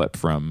here's a clip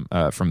from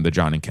the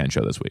John and Ken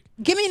show this week.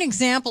 Give me an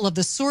example of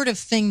the sort of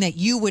thing that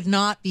you would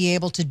not be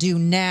able to do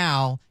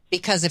now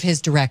because of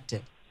his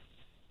directive.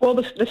 Well,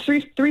 the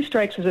three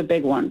strikes is a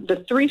big one.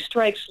 The three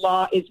strikes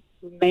law is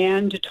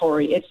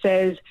mandatory. It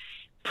says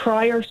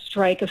prior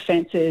strike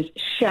offenses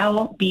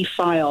shall be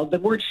filed. The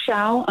word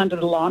shall under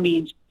the law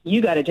means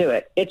you got to do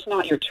it. It's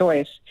not your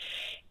choice.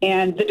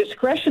 And the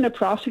discretion a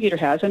prosecutor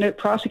has, and a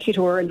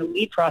prosecutor and the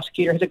lead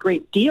prosecutor has a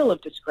great deal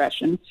of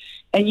discretion,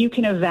 and you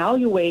can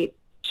evaluate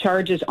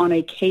charges on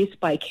a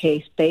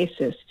case-by-case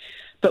basis.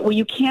 But what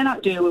you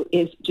cannot do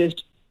is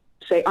just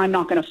say, I'm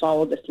not going to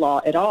follow this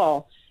law at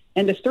all.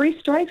 And the three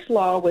strikes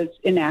law was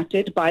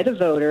enacted by the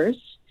voters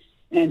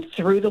and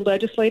through the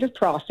legislative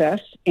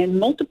process, and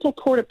multiple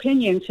court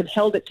opinions have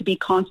held it to be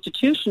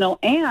constitutional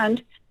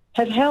and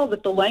have held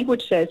that the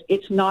language says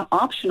it's not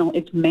optional,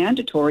 it's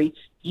mandatory.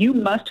 You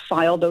must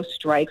file those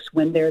strikes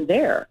when they're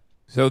there.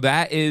 So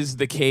that is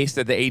the case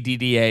that the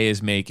ADDA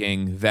is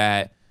making,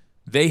 that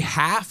they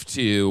have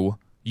to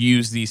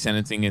use these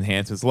sentencing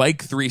enhancements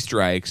like three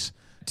strikes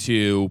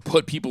to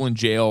put people in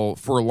jail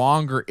for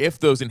longer if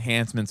those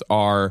enhancements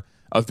are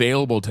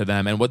available to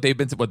them. And what they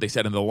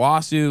said in the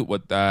lawsuit,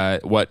 what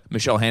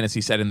Michelle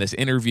Hannessy said in this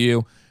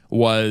interview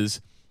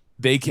was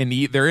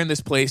they're in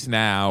this place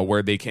now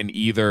where they can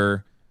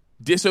either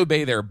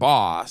disobey their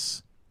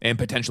boss and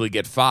potentially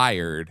get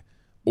fired,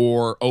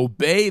 or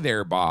obey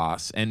their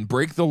boss and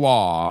break the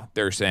law,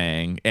 they're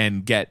saying,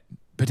 and get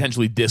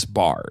potentially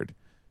disbarred.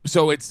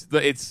 So it's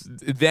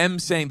them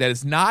saying that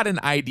it's not an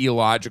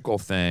ideological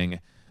thing,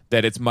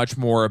 that it's much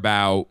more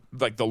about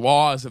like the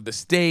laws of the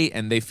state,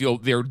 and they feel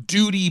they're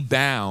duty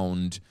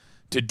bound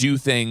to do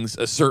things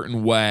a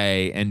certain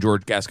way, and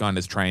George Gascon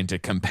is trying to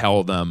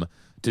compel them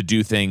to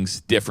do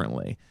things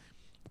differently.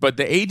 But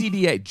the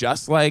ADDA,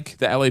 just like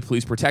the LA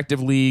Police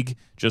Protective League,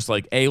 just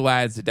like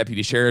ALADS, the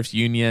Deputy Sheriff's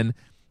Union,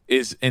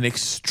 is an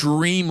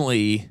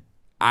extremely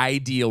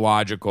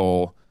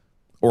ideological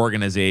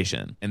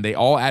organization. And they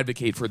all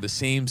advocate for the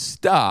same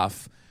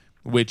stuff,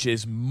 which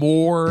is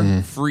more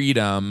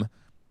freedom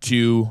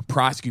to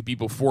prosecute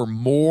people for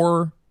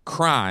more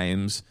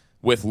crimes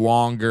with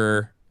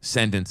longer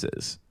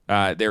sentences.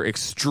 They're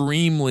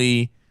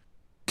extremely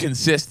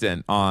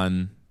consistent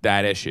on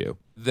that issue.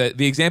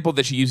 The example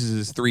that she uses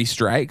is three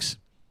strikes.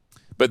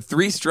 But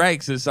three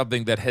strikes is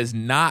something that has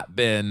not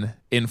been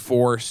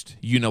enforced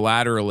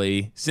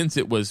unilaterally since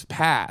it was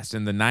passed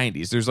in the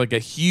 90s. There's like a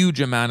huge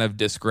amount of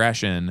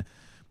discretion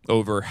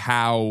over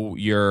how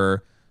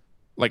you're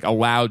like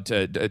allowed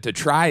to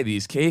try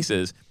these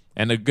cases.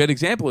 And a good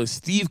example is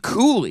Steve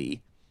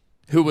Cooley,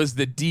 who was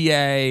the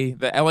DA,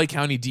 the LA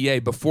County DA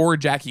before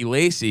Jackie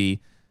Lacey,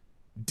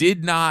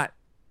 did not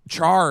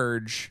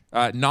charge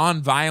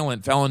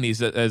nonviolent felonies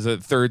as a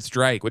third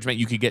strike, which meant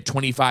you could get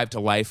 25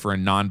 to life for a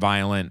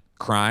nonviolent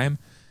crime.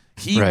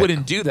 He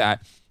wouldn't do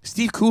that.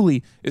 Steve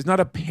Cooley is not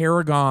a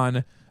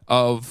paragon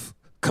of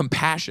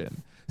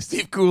compassion.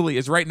 Steve Cooley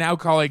is right now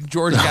calling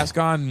George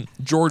Gascon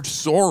George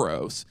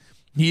Soros.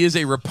 He is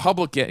a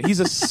Republican. He's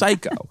a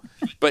psycho.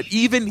 But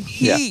even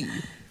he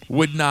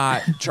would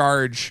not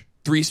charge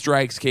 3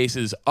 strikes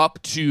cases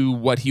up to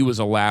what he was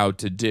allowed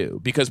to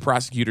do because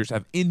prosecutors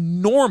have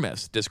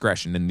enormous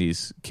discretion in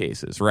these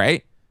cases,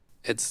 right?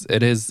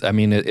 It is. I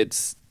mean,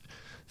 it's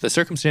the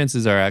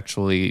circumstances are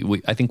actually.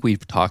 I think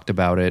we've talked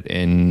about it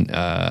in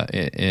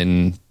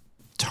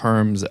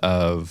terms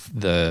of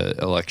the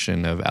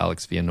election of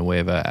Alex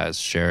Villanueva as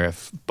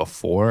sheriff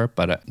before,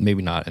 but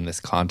maybe not in this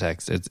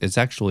context. It's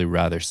actually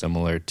rather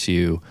similar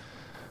to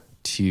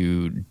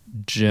Jim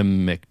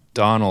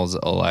McDonnell's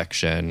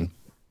election,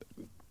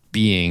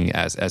 being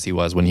as he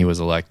was when he was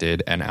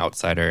elected, an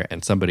outsider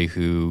and somebody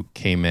who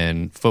came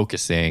in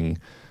focusing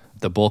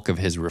the bulk of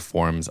his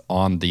reforms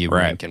on the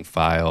rank and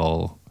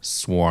file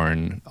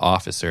sworn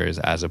officers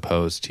as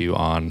opposed to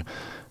on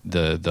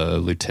the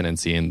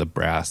lieutenancy and the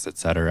brass,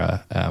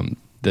 etc.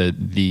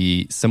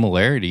 The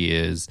similarity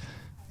is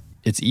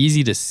it's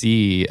easy to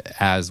see,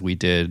 as we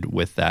did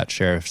with that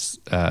sheriff's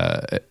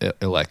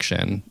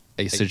election,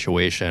 a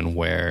situation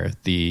where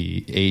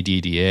the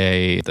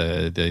ADDA,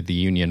 the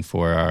union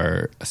for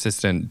our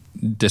assistant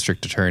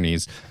district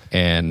attorneys,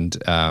 and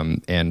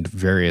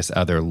various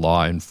other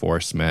law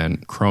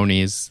enforcement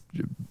cronies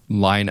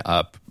line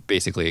up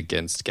basically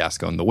against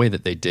Gascon the way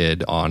that they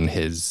did on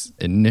his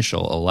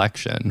initial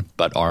election,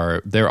 but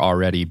they're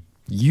already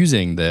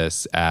using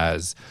this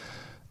as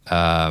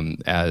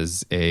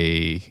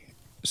a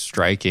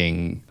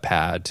striking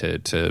pad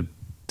to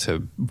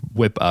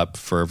whip up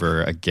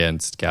fervor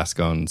against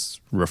Gascon's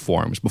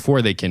reforms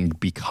before they can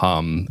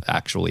become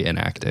actually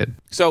enacted.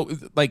 So,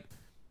 like,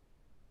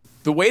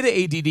 the way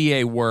the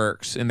ADDA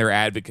works in their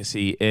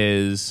advocacy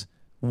is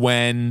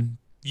when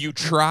you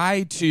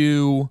try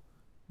to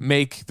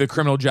make the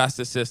criminal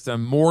justice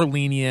system more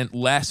lenient,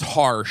 less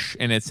harsh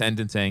in its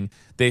sentencing,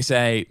 they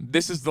say,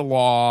 this is the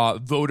law,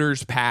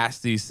 voters pass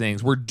these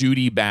things, we're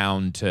duty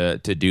bound to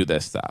do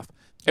this stuff.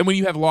 And when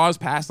you have laws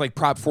passed like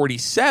Prop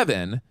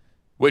 47,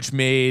 which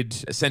made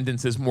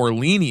sentences more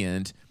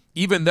lenient,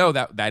 even though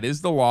that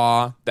is the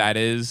law, that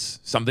is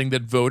something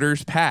that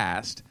voters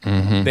passed,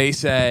 they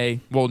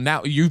say, well,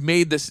 now you've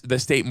made the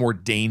state more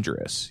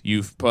dangerous.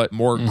 You've put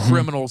more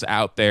criminals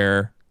out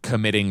there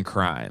committing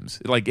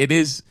crimes. Like, it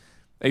is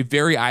a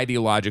very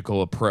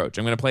ideological approach.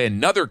 I'm going to play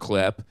another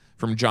clip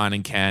from John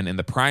and Ken in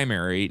the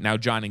primary. Now,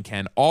 John and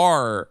Ken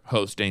are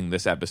hosting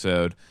this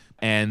episode,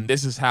 and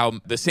this is how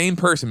the same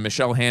person,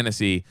 Michelle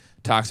Hannessy,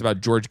 talks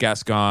about George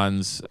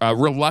Gascon's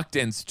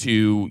reluctance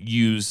to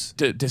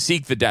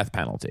seek the death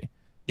penalty.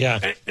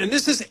 Yeah. And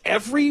this is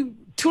every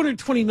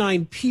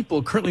 229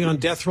 people currently on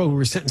death row who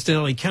were sentenced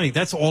in LA County.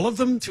 That's all of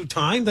them to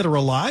time that are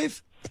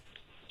alive?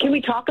 Can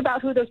we talk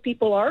about who those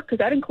people are? Because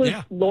that includes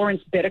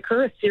Lawrence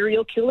Bittaker, a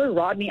serial killer,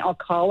 Rodney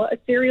Alcala, a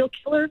serial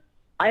killer,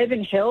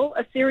 Ivan Hill,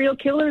 a serial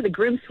killer, the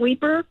Grim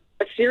Sweeper,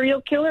 a serial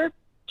killer,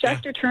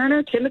 Chester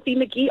Turner, Timothy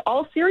McGee,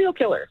 all serial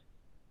killers.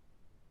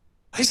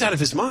 He's out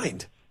of his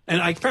mind. And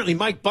apparently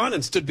Mike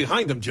Bonin stood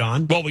behind him,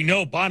 John. Well, we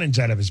know Bonin's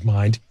out of his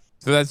mind.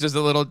 So that's just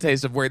a little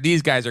taste of where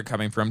these guys are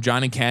coming from.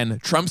 John and Ken,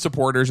 Trump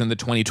supporters in the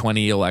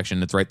 2020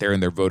 election. It's right there in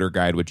their voter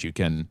guide, which you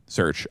can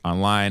search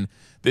online.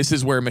 This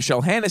is where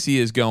Michelle Hannessy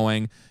is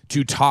going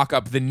to talk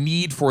up the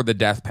need for the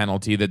death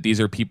penalty, that these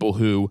are people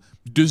who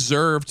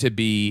deserve to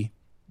be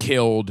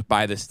killed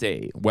by the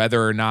state.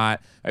 Whether or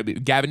not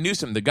Gavin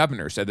Newsom, the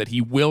governor, said that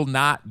he will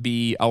not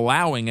be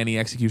allowing any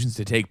executions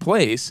to take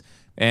place.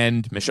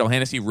 And Michelle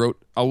Hannessy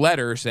wrote a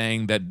letter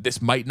saying that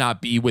this might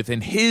not be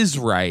within his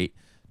right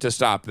to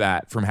stop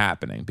that from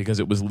happening because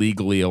it was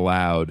legally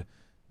allowed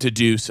to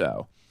do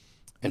so.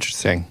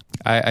 Interesting.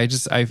 I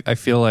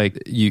feel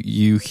like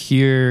you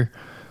hear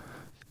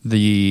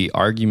the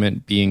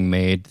argument being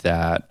made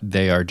that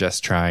they are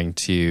just trying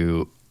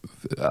to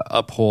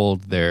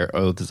uphold their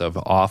oaths of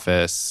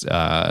office,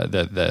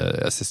 the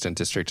assistant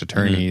district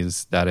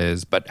attorneys, that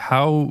is. But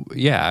how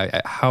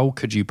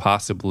could you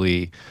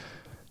possibly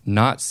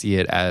not see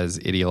it as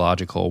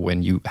ideological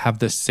when you have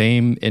the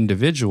same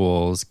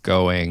individuals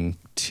going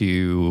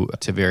to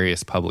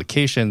various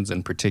publications,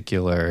 in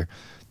particular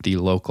the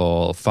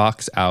local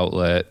Fox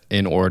outlet,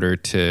 in order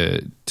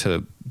to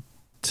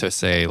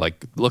say,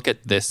 like, look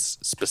at this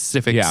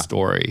specific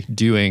story,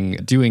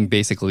 doing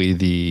basically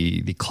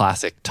the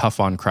classic tough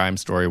on crime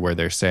story where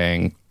they're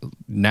saying,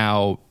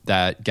 now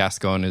that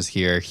Gascon is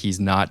here, he's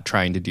not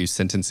trying to do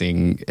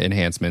sentencing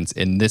enhancements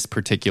in this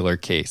particular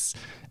case,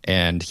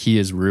 and he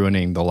is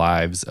ruining the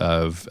lives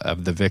of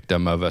the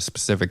victim of a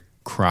specific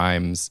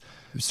crime's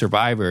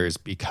survivors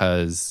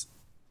because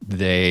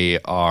they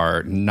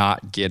are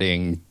not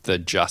getting the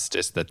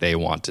justice that they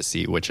want to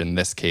see, which in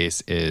this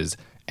case is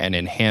an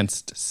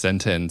enhanced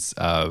sentence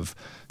of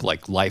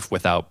like life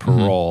without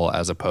parole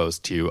as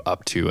opposed to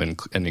up to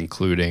and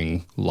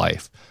including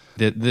life.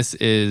 It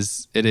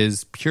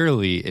is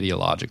purely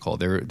ideological.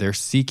 They're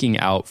seeking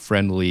out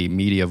friendly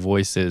media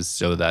voices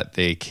so that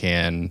they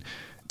can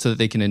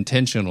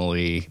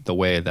intentionally, the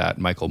way that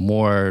Michael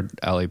Moore,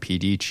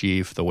 LAPD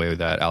chief, the way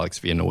that Alex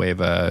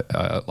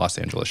Villanueva, Los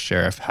Angeles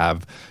sheriff,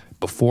 have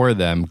before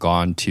them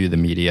gone to the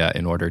media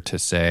in order to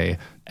say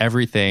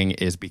everything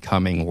is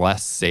becoming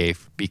less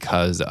safe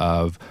because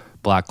of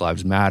Black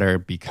Lives Matter,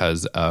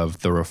 because of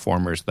the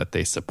reformers that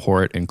they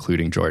support,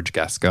 including George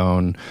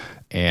Gascon,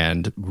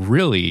 and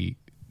really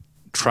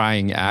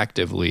trying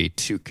actively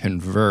to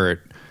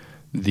convert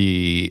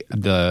the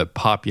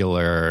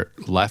popular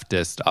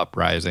leftist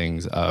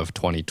uprisings of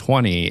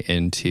 2020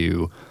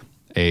 into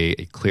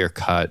a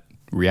clear-cut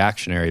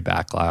reactionary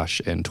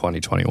backlash in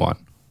 2021.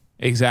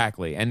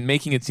 Exactly. And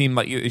making it seem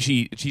like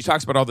she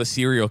talks about all the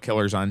serial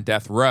killers on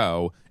death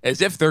row as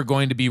if they're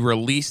going to be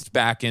released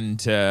back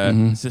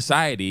into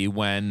society,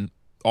 when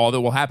all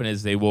that will happen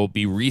is they will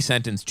be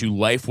resentenced to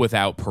life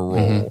without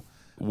parole,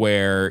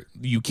 where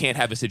you can't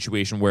have a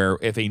situation where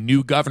if a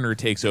new governor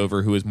takes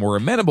over who is more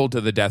amenable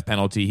to the death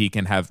penalty, he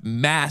can have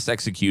mass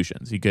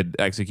executions. He could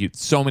execute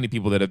so many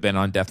people that have been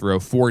on death row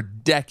for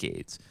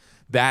decades.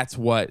 That's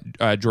what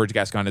George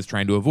Gascon is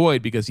trying to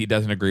avoid, because he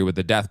doesn't agree with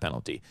the death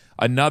penalty.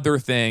 Another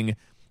thing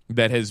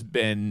that has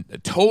been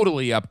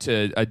totally up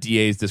to a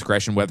DA's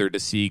discretion whether to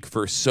seek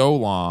for so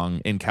long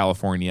in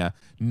California,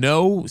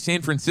 no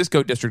San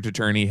Francisco district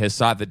attorney has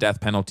sought the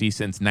death penalty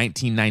since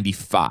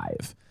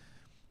 1995.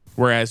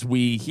 Whereas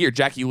we hear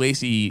Jackie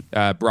Lacey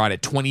brought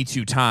it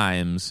 22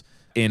 times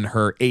in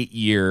her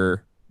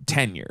 8-year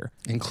tenure.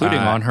 Including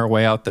on her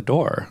way out the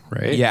door,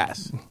 right?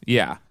 Yes.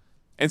 Yeah.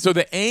 And so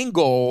the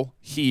angle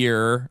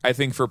here, I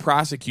think, for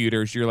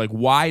prosecutors, you're like,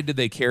 why did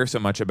they care so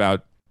much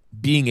about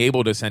being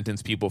able to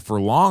sentence people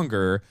for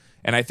longer?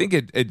 And I think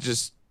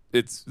it's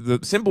the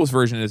simplest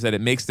version is that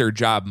it makes their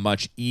job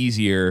much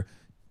easier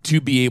to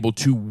be able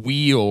to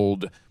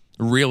wield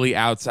really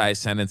outsized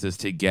sentences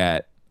to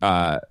get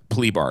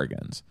plea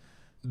bargains.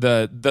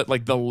 The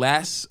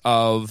less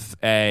of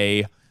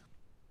a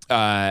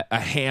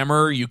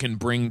hammer you can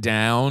bring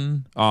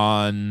down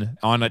on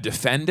a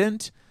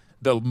defendant,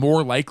 the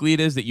more likely it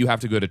is that you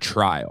have to go to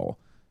trial.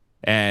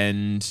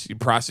 And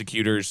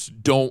prosecutors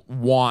don't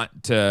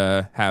want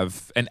to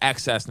have an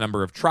excess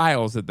number of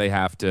trials that they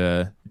have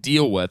to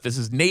deal with. This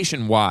is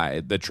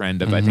nationwide, the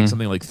trend of I think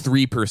something like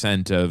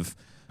 3% of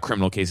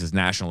criminal cases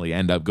nationally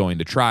end up going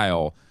to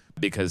trial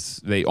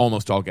because they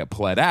almost all get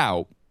pled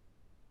out.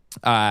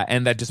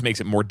 And that just makes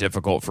it more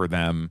difficult for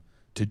them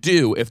to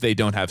do if they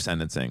don't have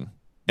sentencing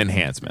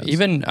enhancements.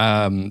 Even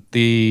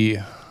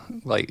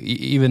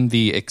even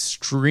the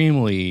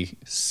extremely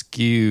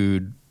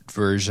skewed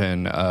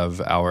version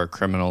of our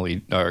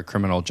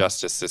criminal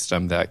justice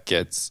system that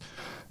gets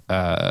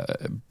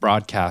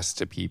broadcast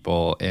to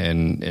people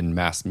in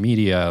mass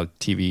media,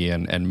 TV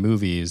and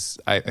movies,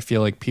 I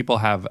feel like people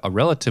have a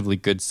relatively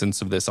good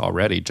sense of this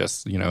already.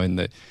 Just in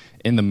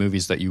the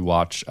movies that you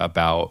watch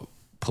about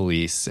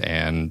police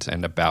and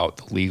about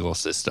the legal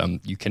system,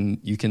 you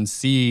can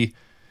see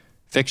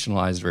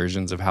fictionalized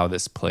versions of how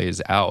this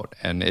plays out,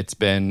 and it's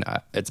been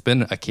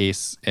a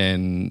case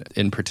in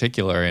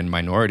particular in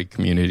minority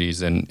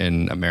communities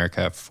in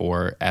America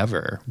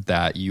forever,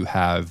 that you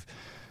have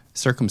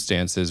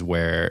circumstances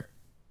where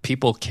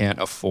people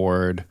can't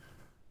afford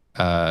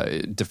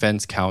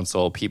defense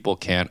counsel, people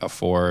can't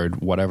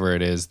afford whatever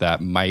it is that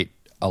might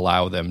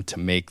allow them to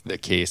make the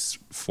case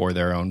for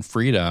their own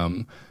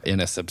freedom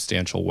in a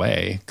substantial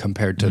way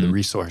compared to the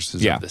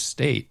resources of the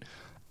state.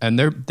 And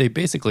they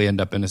basically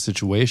end up in a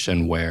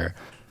situation where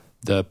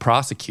the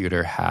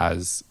prosecutor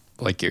has,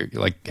 like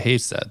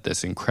Hayes said,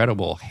 this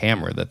incredible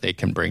hammer that they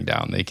can bring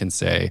down. They can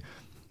say,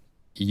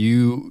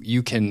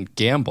 you can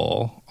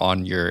gamble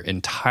on your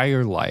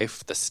entire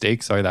life. The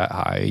stakes are that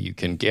high. You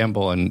can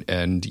gamble,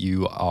 and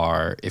you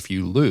are, if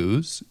you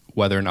lose,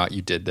 whether or not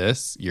you did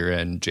this, you're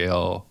in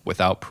jail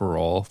without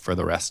parole for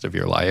the rest of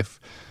your life.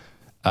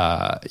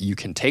 You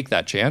can take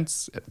that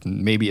chance.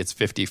 Maybe it's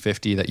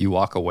 50-50 that you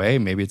walk away.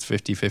 Maybe it's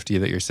 50-50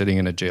 that you're sitting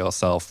in a jail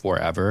cell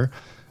forever.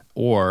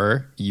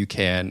 Or you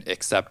can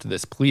accept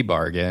this plea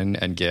bargain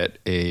and get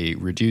a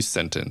reduced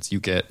sentence. You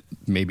get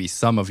maybe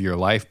some of your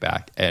life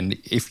back. And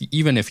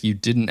even if you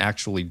didn't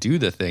actually do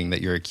the thing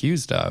that you're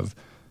accused of,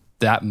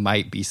 that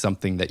might be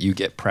something that you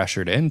get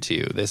pressured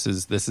into. This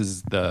is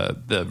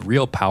the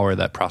real power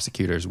that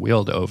prosecutors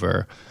wield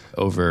over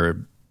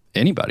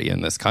anybody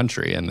in this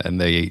country,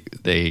 and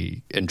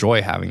they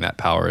enjoy having that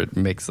power. It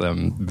makes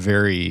them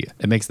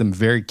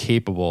very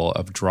capable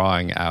of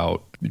drawing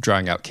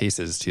out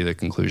cases to the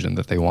conclusion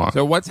that they want.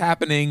 So what's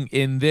happening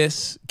in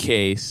this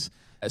case?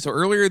 So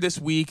earlier this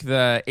week,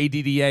 the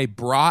ADDA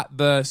brought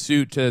the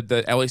suit to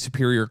the LA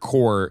Superior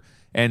Court,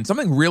 and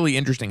something really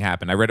interesting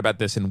happened. I read about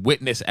this in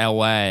Witness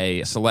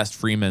LA, Celeste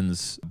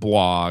Freeman's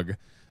blog.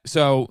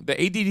 So the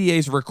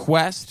ADDA's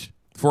request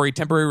for a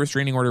temporary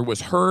restraining order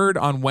was heard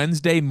on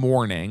Wednesday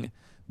morning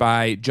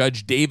by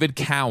Judge David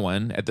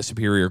Cowan at the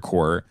Superior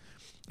Court,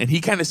 and he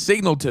kind of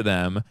signaled to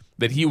them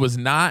that he was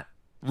not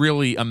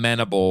really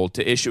amenable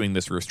to issuing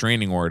this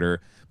restraining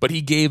order, but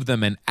he gave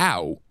them an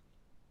out,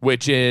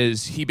 which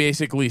is he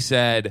basically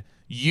said,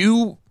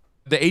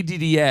 the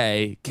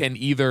ADDA can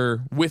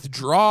either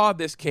withdraw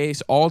this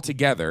case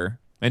altogether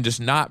and just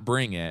not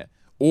bring it,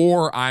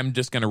 or I'm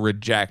just going to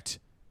reject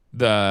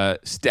the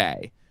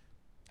stay.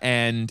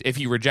 And if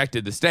he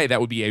rejected the stay, that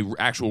would be a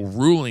actual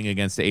ruling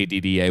against the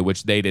ADDA,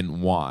 which they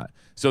didn't want.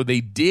 So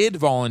they did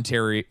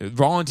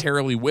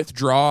voluntarily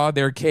withdraw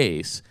their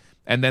case,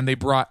 and then they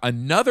brought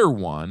another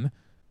one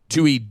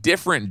to a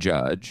different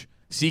judge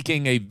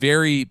seeking a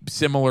very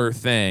similar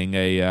thing,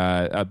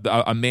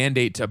 a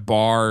mandate to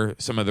bar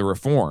some of the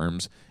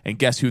reforms. And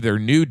guess who their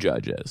new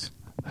judge is?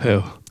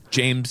 Who?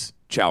 James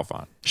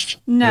Chalfant.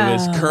 No. Who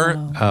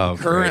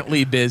is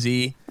currently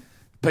busy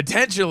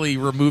potentially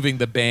removing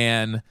the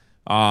ban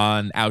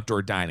on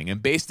outdoor dining.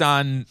 And based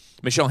on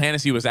Michelle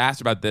Hannessy was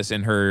asked about this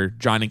in her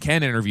John and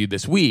Ken interview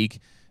this week,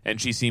 and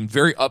she seemed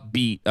very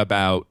upbeat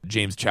about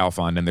James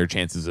Chalfant and their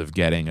chances of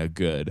getting a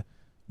good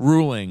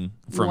ruling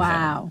from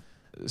him.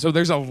 So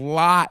there's a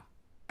lot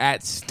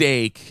at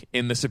stake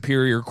in the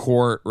Superior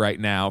Court right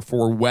now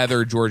for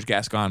whether George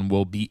Gascon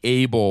will be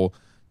able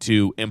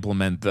to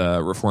implement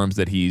the reforms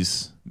that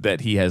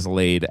he has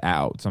laid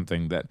out,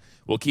 something that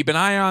we'll keep an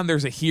eye on.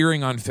 There's a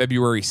hearing on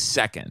February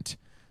 2nd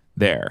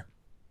there.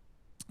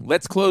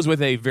 Let's close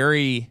with a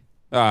very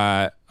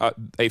a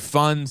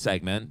fun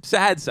segment,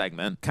 sad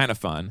segment, kind of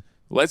fun.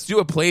 Let's do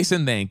a place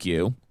and thank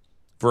you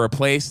for a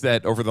place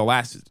that over the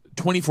last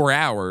 24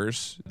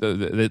 hours,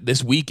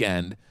 this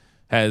weekend,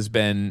 has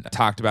been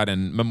talked about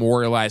and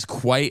memorialized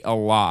quite a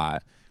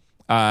lot.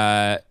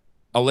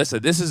 Alyssa,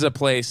 this is a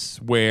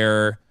place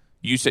where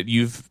you said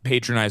you've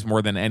patronized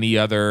more than any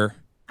other.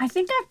 I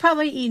think I've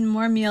probably eaten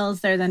more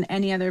meals there than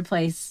any other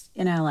place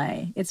in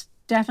LA. It's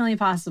definitely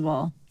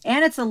possible.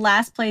 And it's the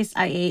last place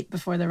I ate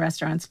before the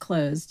restaurants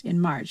closed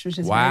in March, which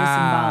is very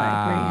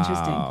symbolic, very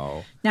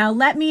interesting. Now,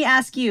 let me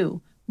ask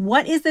you,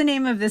 what is the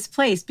name of this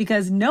place?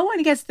 Because no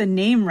one gets the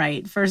name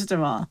right, first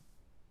of all.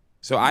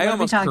 So I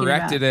almost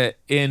corrected it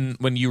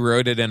when you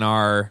wrote it in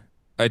our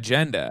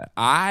agenda.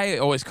 I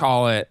always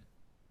call it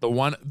the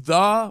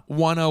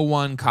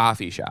 101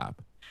 Coffee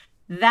Shop.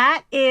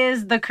 That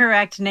is the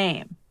correct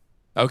name.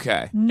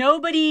 Okay.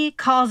 Nobody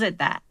calls it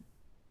that.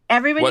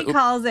 Everybody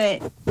calls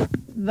it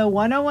the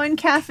 101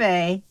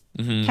 Cafe,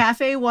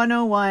 Cafe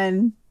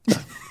 101.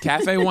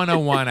 Cafe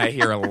 101, I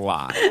hear a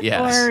lot.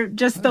 Yes. Or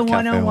just the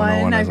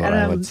 101. I don't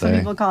know. Some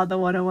people call it the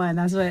 101.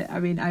 That's what I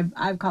mean.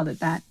 I've called it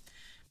that.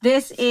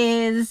 This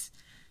is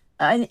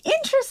an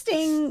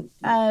interesting.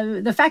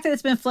 The fact that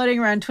it's been floating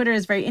around Twitter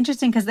is very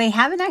interesting because they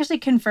haven't actually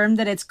confirmed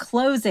that it's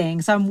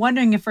closing. So I'm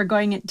wondering if we're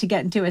going to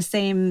get into a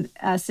same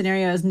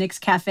scenario as Nick's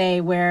Cafe,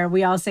 where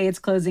we all say it's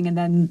closing and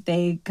then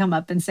they come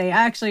up and say,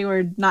 actually,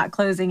 we're not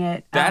closing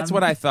it. That's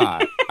what I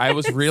thought. I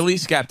was really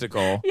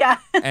skeptical. Yeah.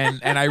 and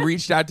I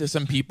reached out to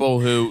some people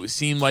who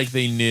seemed like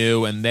they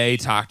knew, and they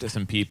talked to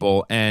some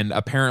people, and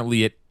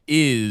apparently it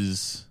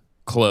is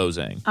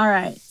closing. All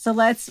right. So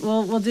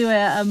we'll do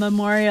a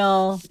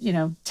memorial,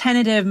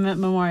 tentative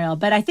memorial.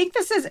 But I think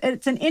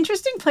it's an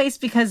interesting place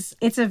because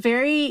it's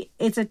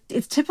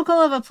typical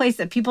of a place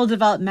that people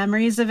develop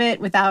memories of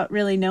it without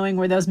really knowing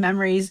where those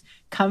memories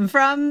come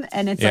from.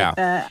 And it's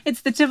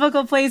it's the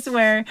typical place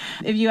where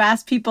if you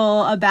ask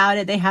people about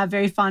it, they have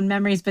very fond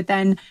memories. But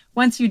then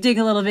once you dig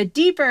a little bit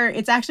deeper,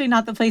 it's actually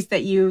not the place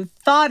that you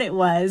thought it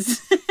was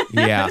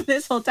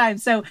this whole time.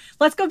 So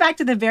let's go back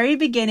to the very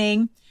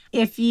beginning.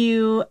 If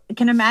you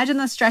can imagine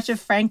the stretch of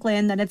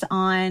Franklin that it's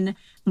on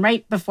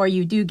right before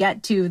you do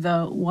get to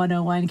the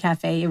 101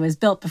 Cafe, it was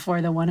built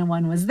before the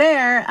 101 was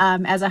there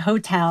as a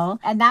hotel.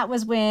 And that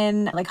was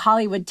when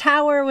Hollywood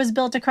Tower was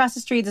built across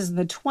the street. This is in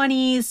the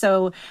 1920s.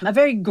 So a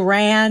very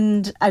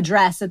grand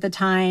address at the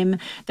time.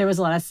 There was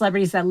a lot of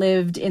celebrities that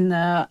lived in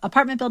the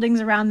apartment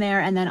buildings around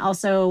there and then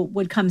also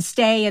would come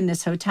stay in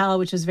this hotel,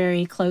 which was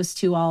very close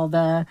to all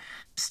the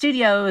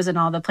studios and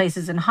all the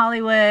places in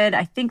Hollywood.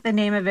 I think the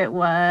name of it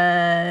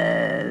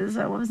was,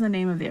 what was the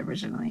name of it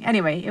originally?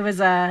 Anyway, it was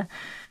the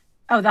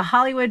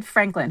Hollywood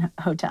Franklin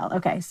Hotel.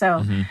 Okay,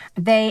 so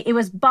it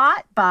was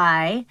bought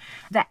by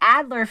the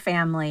Adler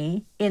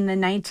family in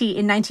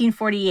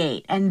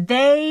 1948, and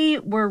they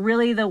were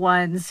really the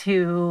ones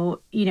who,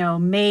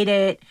 made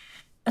it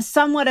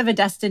somewhat of a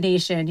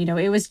destination.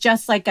 It was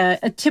just like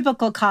a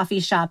typical coffee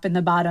shop in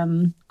the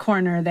bottom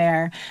corner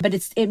there, but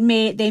they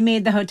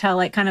made the hotel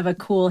like kind of a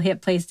cool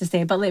hip place to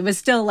stay, but it was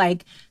still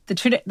like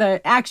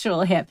the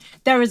actual hip.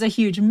 There was a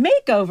huge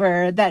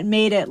makeover that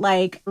made it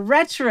like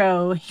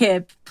retro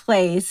hip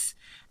place.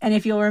 And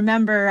if you'll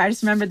remember, I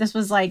just remember this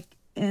was like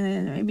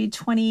maybe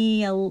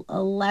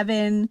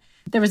 2011.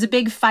 There was a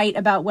big fight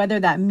about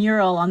whether that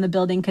mural on the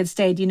building could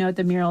stay. Do you know what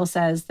the mural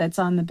says that's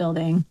on the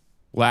building?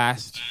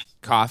 Last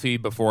coffee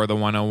before the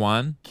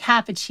 101?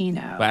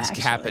 Cappuccino. Last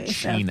actually.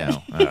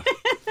 cappuccino.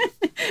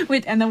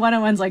 And the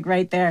 101's like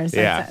right there. So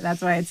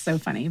that's why it's so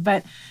funny.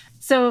 But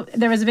so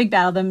there was a big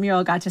battle. The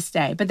mural got to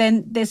stay. But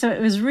then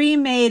it was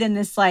remade in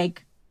this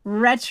like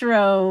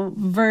retro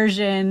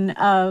version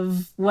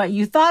of what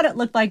you thought it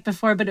looked like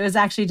before, but it was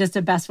actually just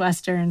a Best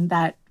Western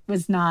that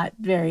was not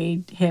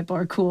very hip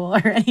or cool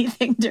or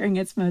anything during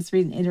its most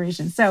recent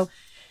iteration. So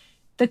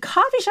the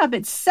coffee shop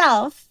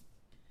itself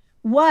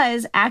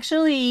was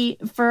actually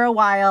for a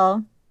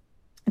while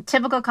a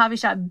typical coffee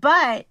shop,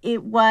 but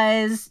it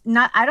was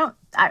not,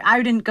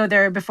 I didn't go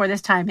there before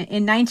this time.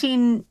 In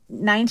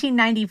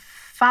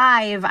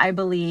 1995, I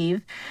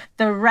believe,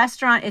 the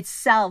restaurant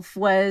itself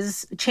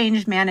was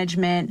changed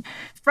management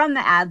from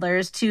the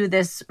Adlers to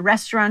this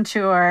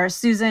restaurateur,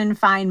 Susan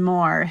Fine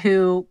Moore,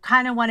 who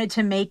kind of wanted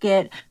to make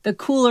it the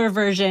cooler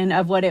version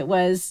of what it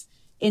was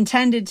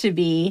intended to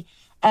be,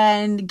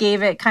 and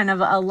gave it kind of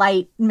a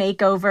light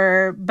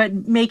makeover, but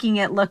making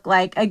it look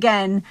like,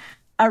 again,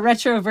 a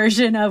retro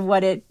version of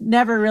what it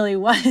never really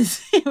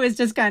was. It was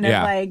just kind of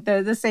like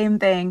the same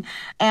thing,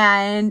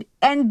 and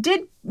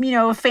did,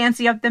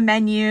 fancy up the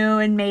menu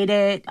and made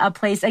it a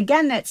place,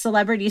 again, that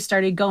celebrities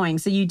started going.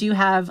 So you do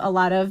have a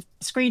lot of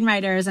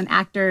screenwriters and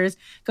actors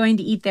going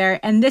to eat there.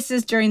 And this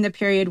is during the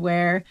period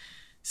where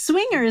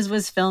Swingers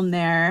was filmed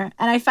there.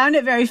 And I found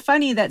it very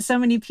funny that so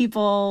many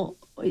people,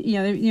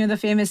 the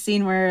famous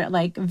scene where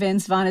like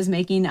Vince Vaughn is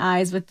making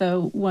eyes with the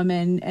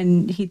woman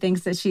and he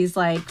thinks that she's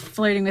like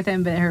flirting with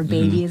him, but her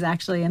baby is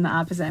actually in the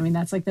opposite. I mean,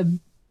 that's like the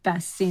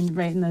best scene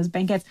right in those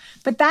banquets.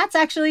 But that's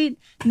actually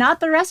not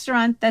the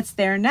restaurant that's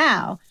there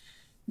now.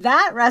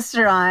 That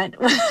restaurant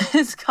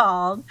was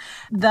called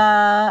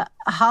the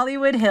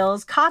Hollywood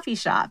Hills Coffee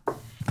Shop.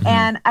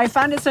 And I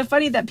found it so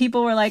funny that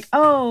people were like,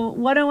 oh,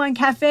 101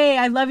 Cafe,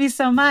 I love you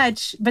so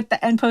much.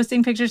 And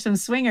posting pictures from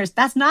Swingers.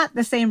 That's not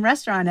the same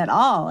restaurant at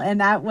all.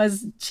 And that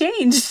was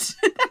changed.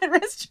 That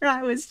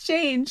restaurant was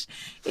changed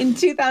in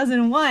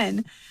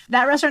 2001.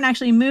 That restaurant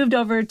actually moved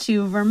over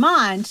to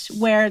Vermont,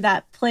 where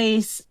that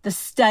place, the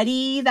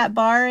Study, that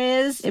bar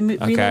is,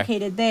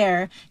 relocated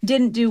there,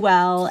 didn't do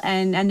well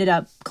and ended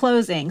up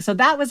closing. So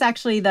that was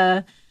actually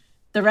the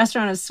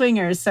restaurant of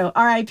Swingers. So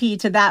RIP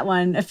to that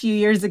one a few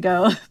years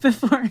ago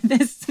before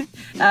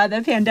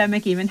the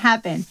pandemic even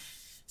happened.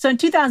 So in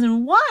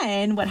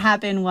 2001, what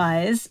happened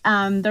was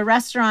the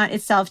restaurant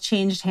itself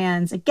changed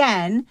hands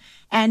again.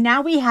 And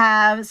now we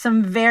have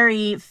some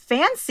very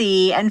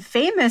fancy and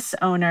famous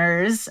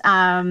owners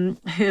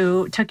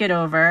who took it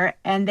over.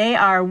 And they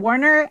are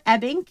Warner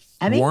Ebbing.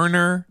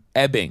 Warner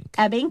Ebbing.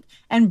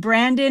 And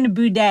Brandon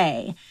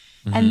Boudet.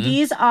 And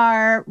these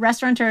are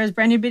restaurateurs.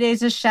 Brandon Boudet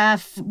is a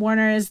chef.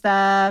 Warner is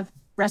the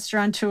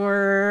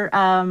restaurateur,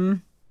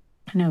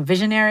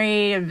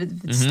 visionary,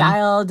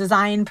 style,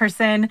 design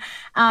person.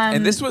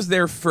 And this was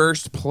their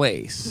first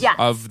place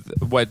of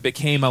what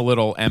became a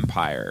little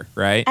empire,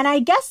 right? And I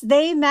guess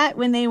they met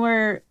when they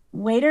were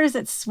waiters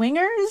at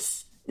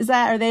Swingers.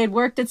 Or they had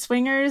worked at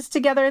Swingers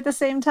together at the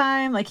same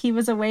time? Like he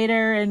was a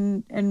waiter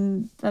and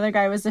the other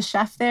guy was a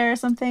chef there or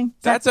something?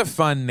 That's a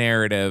fun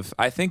narrative.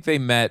 I think they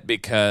met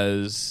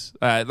because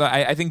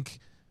I think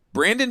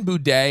Brandon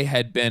Boudet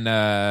had been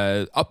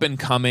a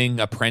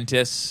up-and-coming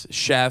apprentice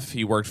chef.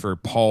 He worked for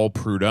Paul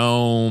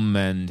Prudhomme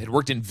and had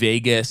worked in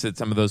Vegas at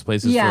some of those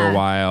places for a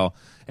while.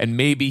 And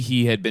maybe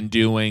he had been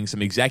doing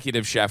some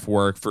executive chef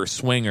work for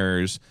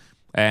Swingers.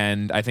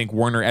 And I think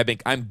Warner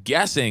Ebbing, I'm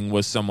guessing,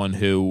 was someone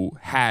who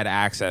had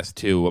access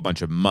to a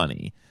bunch of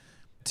money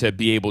to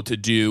be able to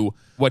do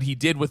what he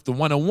did with the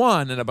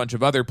 101 and a bunch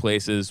of other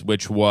places,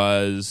 which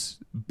was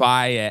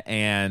buy it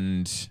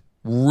and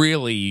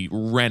really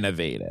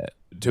renovate it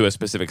to a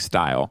specific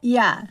style.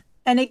 Yeah.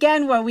 And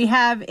again, what we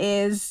have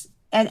is,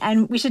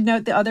 and we should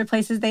note the other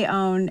places they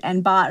own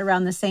and bought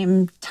around the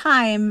same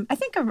time. I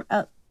think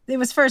it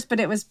was first, but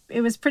it was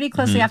pretty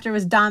closely after. It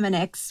was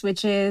Dominic's,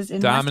 which is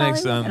in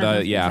Dominic's,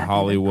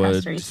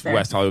 Hollywood,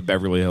 West Hollywood,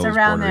 Beverly Hills. It's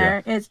around border,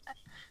 there. It's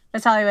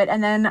West Hollywood.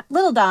 And then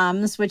Little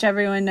Dom's, which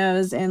everyone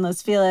knows in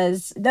Los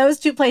Feliz. Those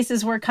two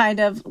places were kind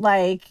of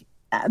like,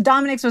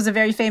 Dominic's was a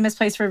very famous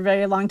place for a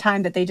very long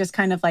time that they just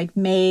kind of like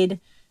made,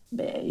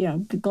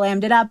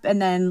 glammed it up.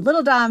 And then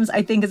Little Dom's,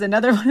 I think, is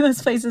another one of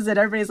those places that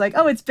everybody's like,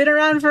 oh, it's been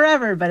around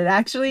forever, but it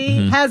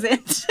actually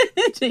hasn't.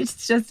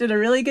 It's just did a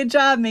really good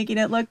job making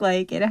it look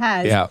like it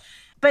has. Yeah.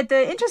 But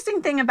the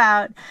interesting thing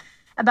about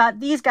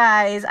these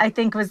guys, I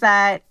think, was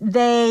that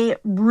they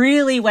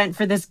really went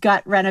for this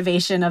gut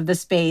renovation of the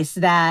space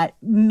that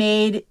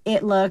made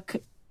it look,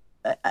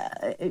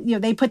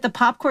 they put the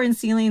popcorn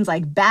ceilings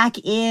like back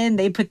in.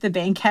 They put the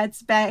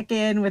banquettes back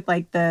in with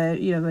like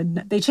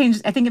they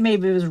changed. I think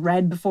maybe it was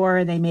red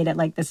before. They made it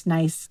like this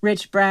nice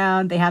rich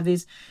brown. They have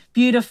these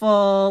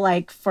beautiful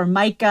like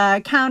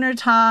Formica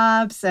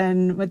countertops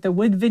and with the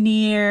wood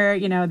veneer,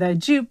 the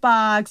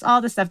jukebox,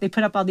 all this stuff. They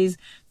put up all these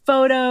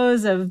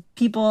photos of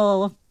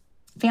people,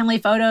 family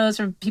photos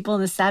from people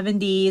in the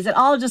 70s. It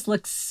all just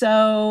looks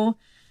so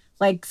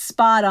like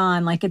spot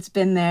on, like it's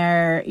been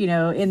there,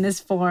 in this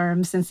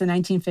form since the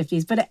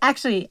 1950s, but it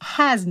actually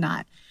has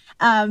not.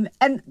 And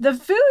the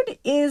food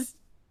is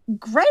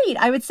great.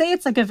 I would say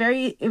it's like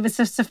it was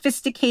a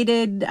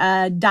sophisticated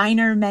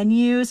diner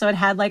menu. So it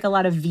had like a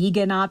lot of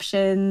vegan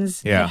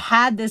options. Yeah. It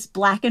had this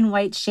black and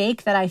white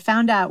shake that I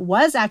found out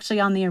was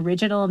actually on the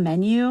original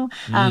menu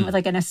with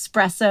like an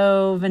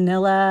espresso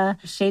vanilla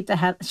shake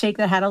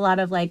that had a lot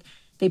of like,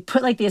 they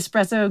put like the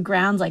espresso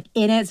grounds like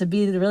in it. So it'd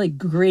be really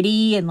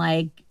gritty and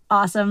like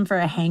awesome for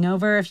a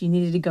hangover if you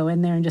needed to go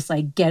in there and just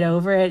like get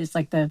over it. It's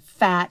like the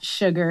fat,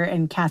 sugar,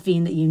 and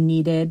caffeine that you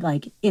needed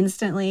like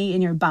instantly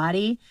in your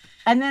body.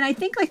 And then I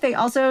think like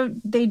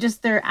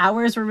their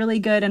hours were really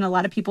good, and a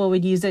lot of people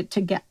would use it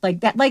to get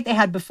like that, like they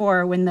had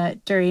before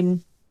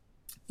during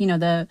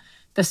the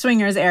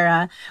swingers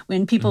era,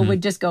 when people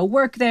would just go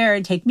work there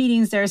and take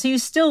meetings there. So you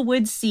still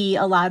would see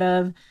a lot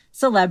of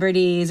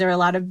celebrities or a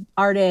lot of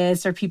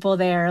artists or people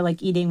there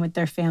like eating with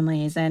their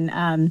families.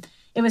 And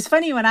it was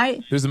funny when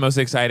Who's the most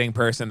exciting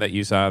person that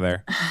you saw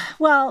there?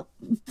 Well,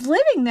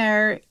 living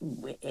there,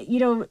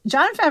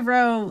 Jon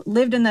Favreau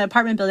lived in the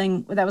apartment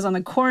building that was on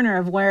the corner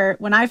of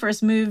when I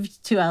first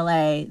moved to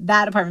LA,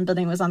 that apartment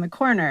building was on the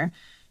corner.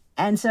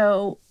 And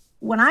so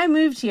when I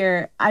moved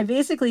here, I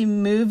basically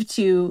moved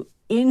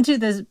into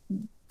the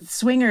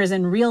swingers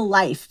in real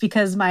life,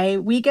 because my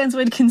weekends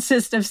would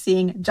consist of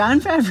seeing Jon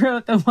Favreau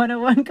at the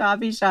 101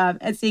 coffee shop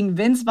and seeing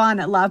Vince Vaughn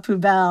at La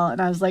Poubelle. And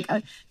I was like,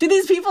 do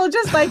these people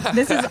just like,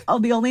 this is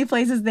the only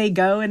places they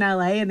go in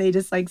LA, and they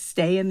just like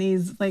stay in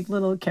these like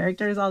little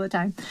characters all the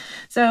time.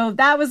 So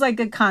that was like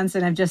a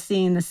constant of just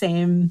seeing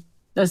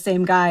those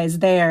same guys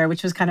there,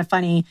 which was kind of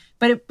funny.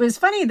 But it was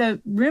funny, the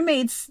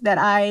roommates that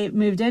I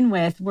moved in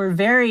with were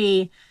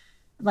very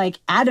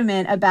like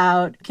adamant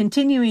about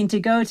continuing to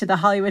go to the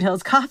Hollywood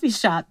Hills coffee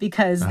shop,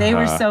 because they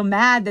were so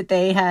mad that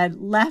they had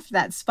left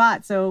that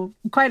spot. So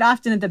quite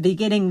often at the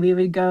beginning, we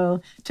would go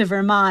to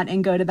Vermont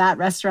and go to that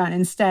restaurant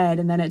instead.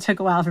 And then it took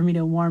a while for me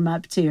to warm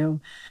up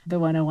to the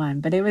 101.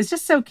 But it was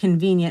just so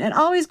convenient and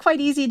always quite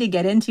easy to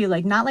get into,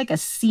 like not like a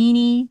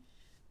sceney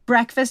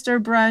breakfast or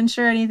brunch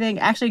or anything.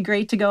 Actually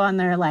great to go on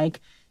their like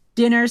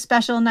dinner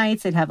special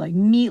nights. They'd have like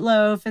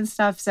meatloaf and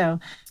stuff.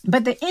 So,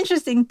 but the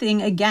interesting thing,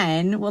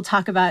 again, we'll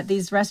talk about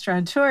these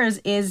restaurateurs,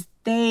 is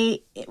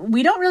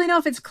we don't really know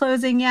if it's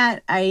closing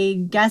yet.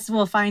 I guess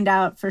we'll find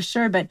out for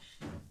sure. But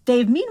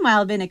they've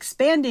meanwhile been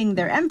expanding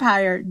their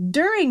empire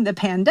during the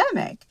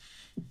pandemic.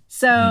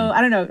 So I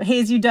don't know,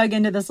 Hayes, you dug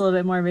into this a little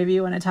bit more. Maybe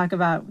you want to talk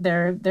about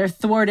their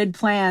thwarted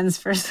plans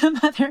for some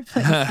other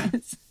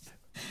places.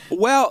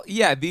 Well,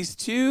 yeah, these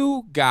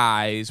two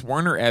guys,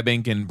 Warner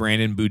Ebbink and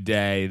Brandon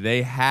Boudet,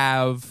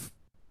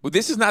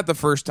 this is not the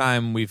first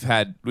time we've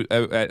had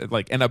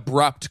like an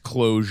abrupt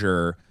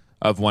closure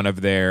of one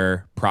of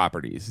their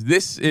properties.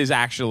 This is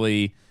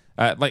actually,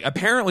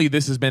 apparently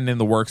this has been in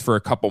the works for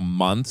a couple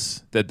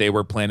months, that they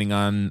were planning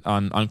on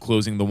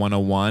closing the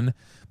 101.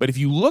 But if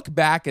you look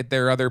back at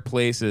their other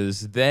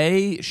places,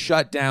 they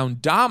shut down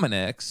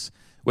Dominic's,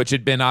 which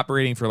had been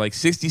operating for like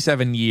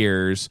 67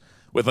 years,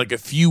 with like a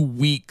few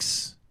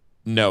weeks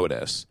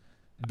notice.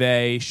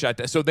 They shut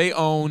down. So they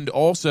owned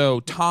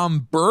also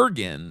Tom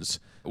Bergen's,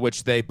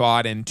 which they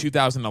bought in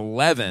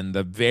 2011,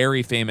 the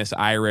very famous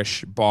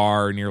Irish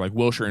bar near like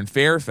Wilshire and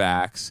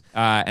Fairfax.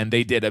 And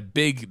they did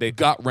they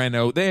got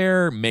reno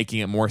there, making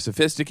it more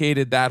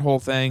sophisticated, that whole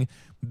thing.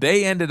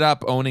 They ended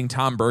up owning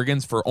Tom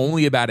Bergen's for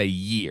only about a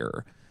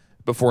year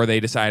before they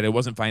decided it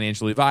wasn't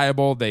financially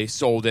viable. They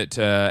sold it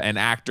to an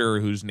actor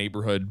whose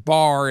neighborhood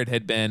bar it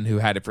had been, who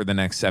had it for the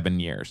next 7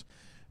 years.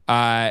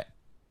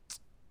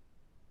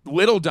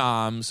 Little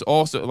Dom's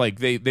also, like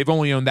they've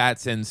only owned that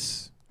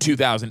since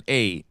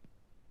 2008.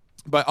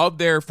 But of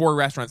their 4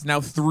 restaurants,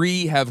 now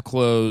 3 have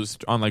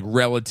closed on like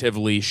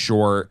relatively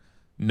short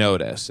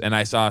notice. And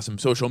I saw some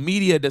social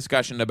media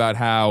discussion about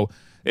how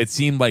it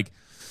seemed like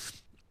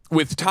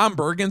with Tom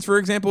Bergen's, for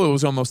example, it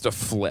was almost a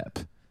flip,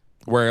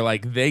 where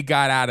like they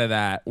got out of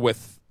that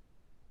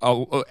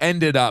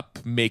ended up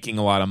making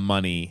a lot of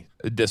money,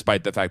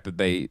 despite the fact that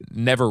they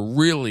never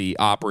really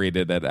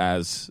operated it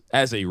as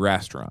a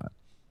restaurant.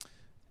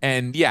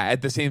 And yeah,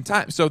 at the same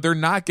time, so they're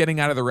not getting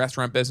out of the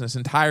restaurant business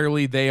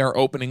entirely. They are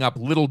opening up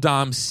Little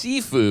Dom's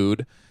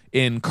Seafood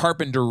in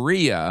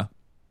Carpinteria,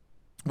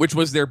 which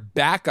was their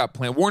backup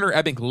plan. Warner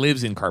Ebbink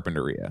lives in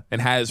Carpinteria and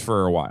has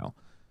for a while.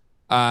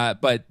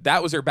 But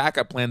that was their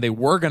backup plan. They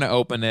were going to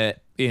open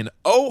it in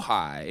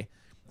Ojai,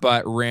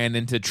 but ran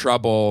into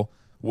trouble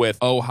with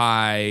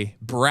Ojai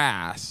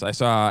Brass. I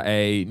saw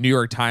a New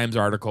York Times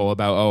article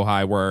about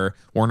Ojai where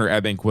Warner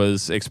Ebbink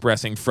was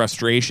expressing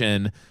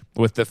frustration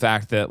with the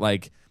fact that,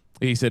 like,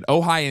 he said,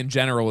 Ojai in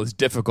general is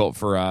difficult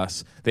for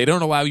us. They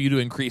don't allow you to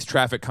increase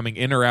traffic coming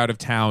in or out of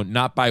town,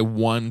 not by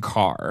one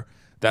car.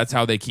 That's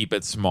how they keep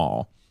it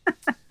small.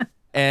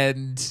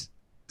 And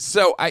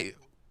so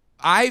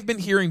I've been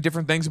hearing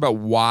different things about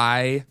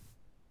why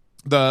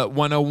the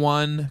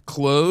 101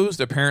 closed.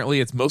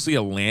 Apparently, it's mostly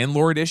a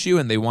landlord issue,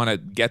 and they want to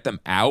get them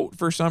out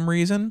for some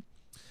reason.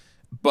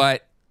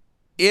 But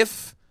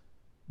if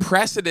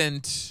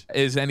precedent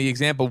is any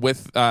example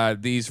with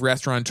these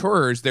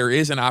restaurateurs, there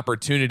is an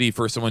opportunity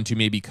for someone to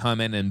maybe come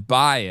in and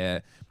buy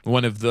it.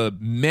 One of the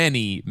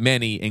many,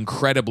 many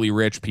incredibly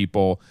rich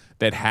people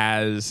that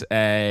has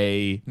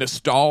a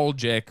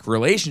nostalgic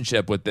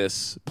relationship with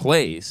this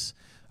place,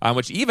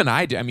 which even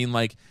I do. I mean,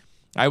 like,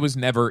 I was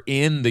never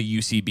in the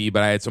UCB,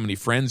 but I had so many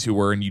friends who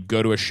were, and you'd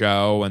go to a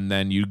show and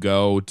then you'd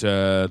go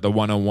to the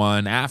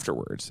 101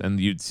 afterwards, and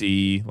you'd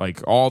see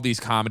like all these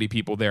comedy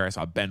people there. I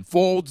saw Ben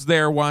Folds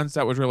there once.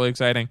 That was really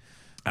exciting.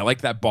 I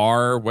like that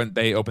bar when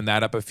they opened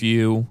that up a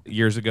few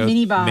years ago.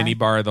 Mini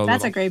bar.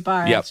 That's a great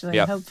bar, actually.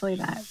 Hopefully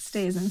that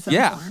stays in some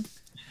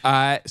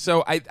form.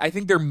 So I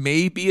think there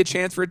may be a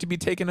chance for it to be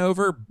taken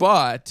over,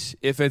 but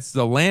if it's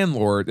the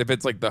landlord, if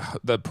it's like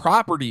the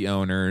property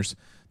owners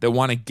that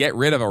want to get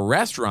rid of a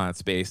restaurant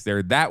space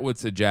there, that would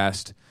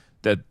suggest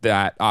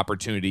that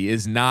opportunity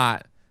is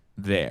not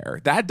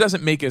there. That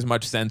doesn't make as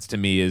much sense to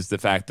me as the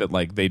fact that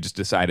like they just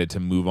decided to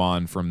move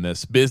on from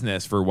this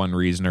business for one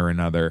reason or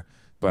another.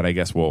 But I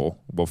guess we'll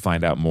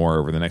find out more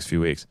over the next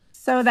few weeks.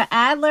 So the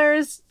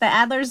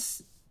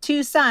Adlers'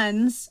 two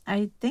sons,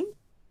 I think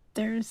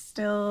they're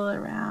still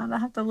around. I'll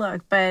have to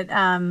look. But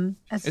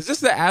is this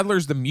the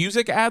Adlers, the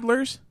music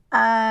Adlers?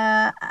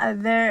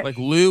 They're like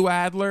Lou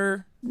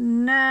Adler?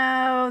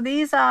 No,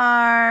 these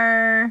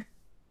are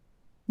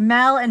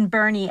Mel and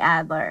Bernie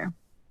Adler.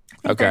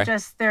 I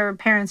think their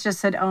parents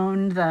just had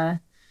owned the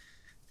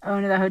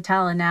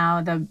hotel, and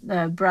now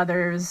the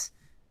brothers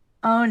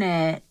own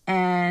it.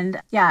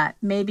 And yeah,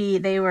 maybe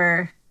they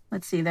were,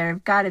 let's see,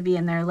 they've got to be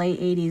in their late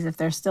 80s if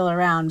they're still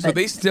around. So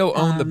they still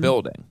own the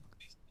building.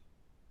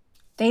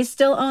 They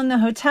still own the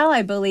hotel,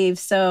 I believe.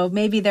 So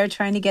maybe they're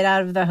trying to get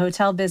out of the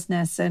hotel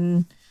business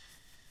and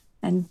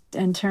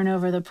turn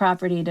over the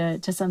property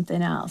to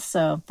something else.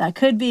 So that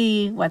could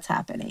be what's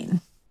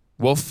happening.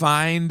 We'll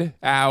find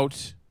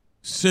out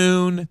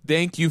soon.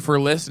 Thank you for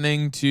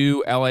listening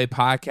to LA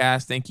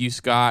Podcast. Thank you,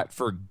 Scott,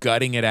 for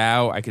gutting it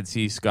out. I could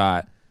see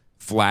Scott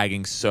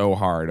flagging so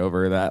hard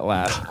over that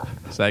last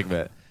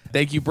segment.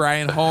 Thank you,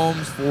 Brian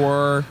Holmes,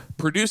 for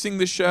producing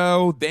the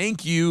show.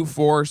 Thank you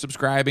for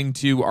subscribing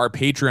to our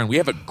Patreon. We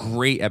have a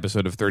great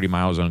episode of 30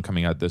 Mile Zone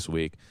coming out this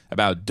week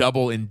about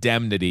double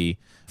indemnity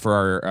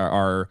for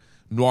our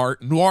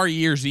Noir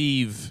Year's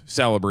Eve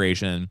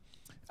celebration.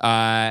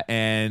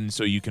 And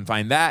so you can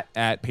find that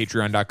at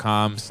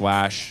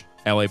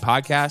patreon.com/LA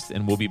Podcast.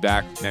 And we'll be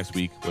back next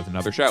week with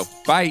another show.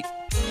 Bye.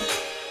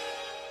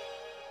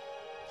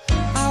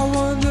 I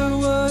wonder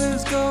what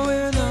is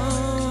going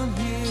on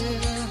here.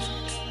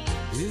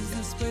 Is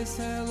the space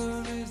hell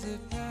or is it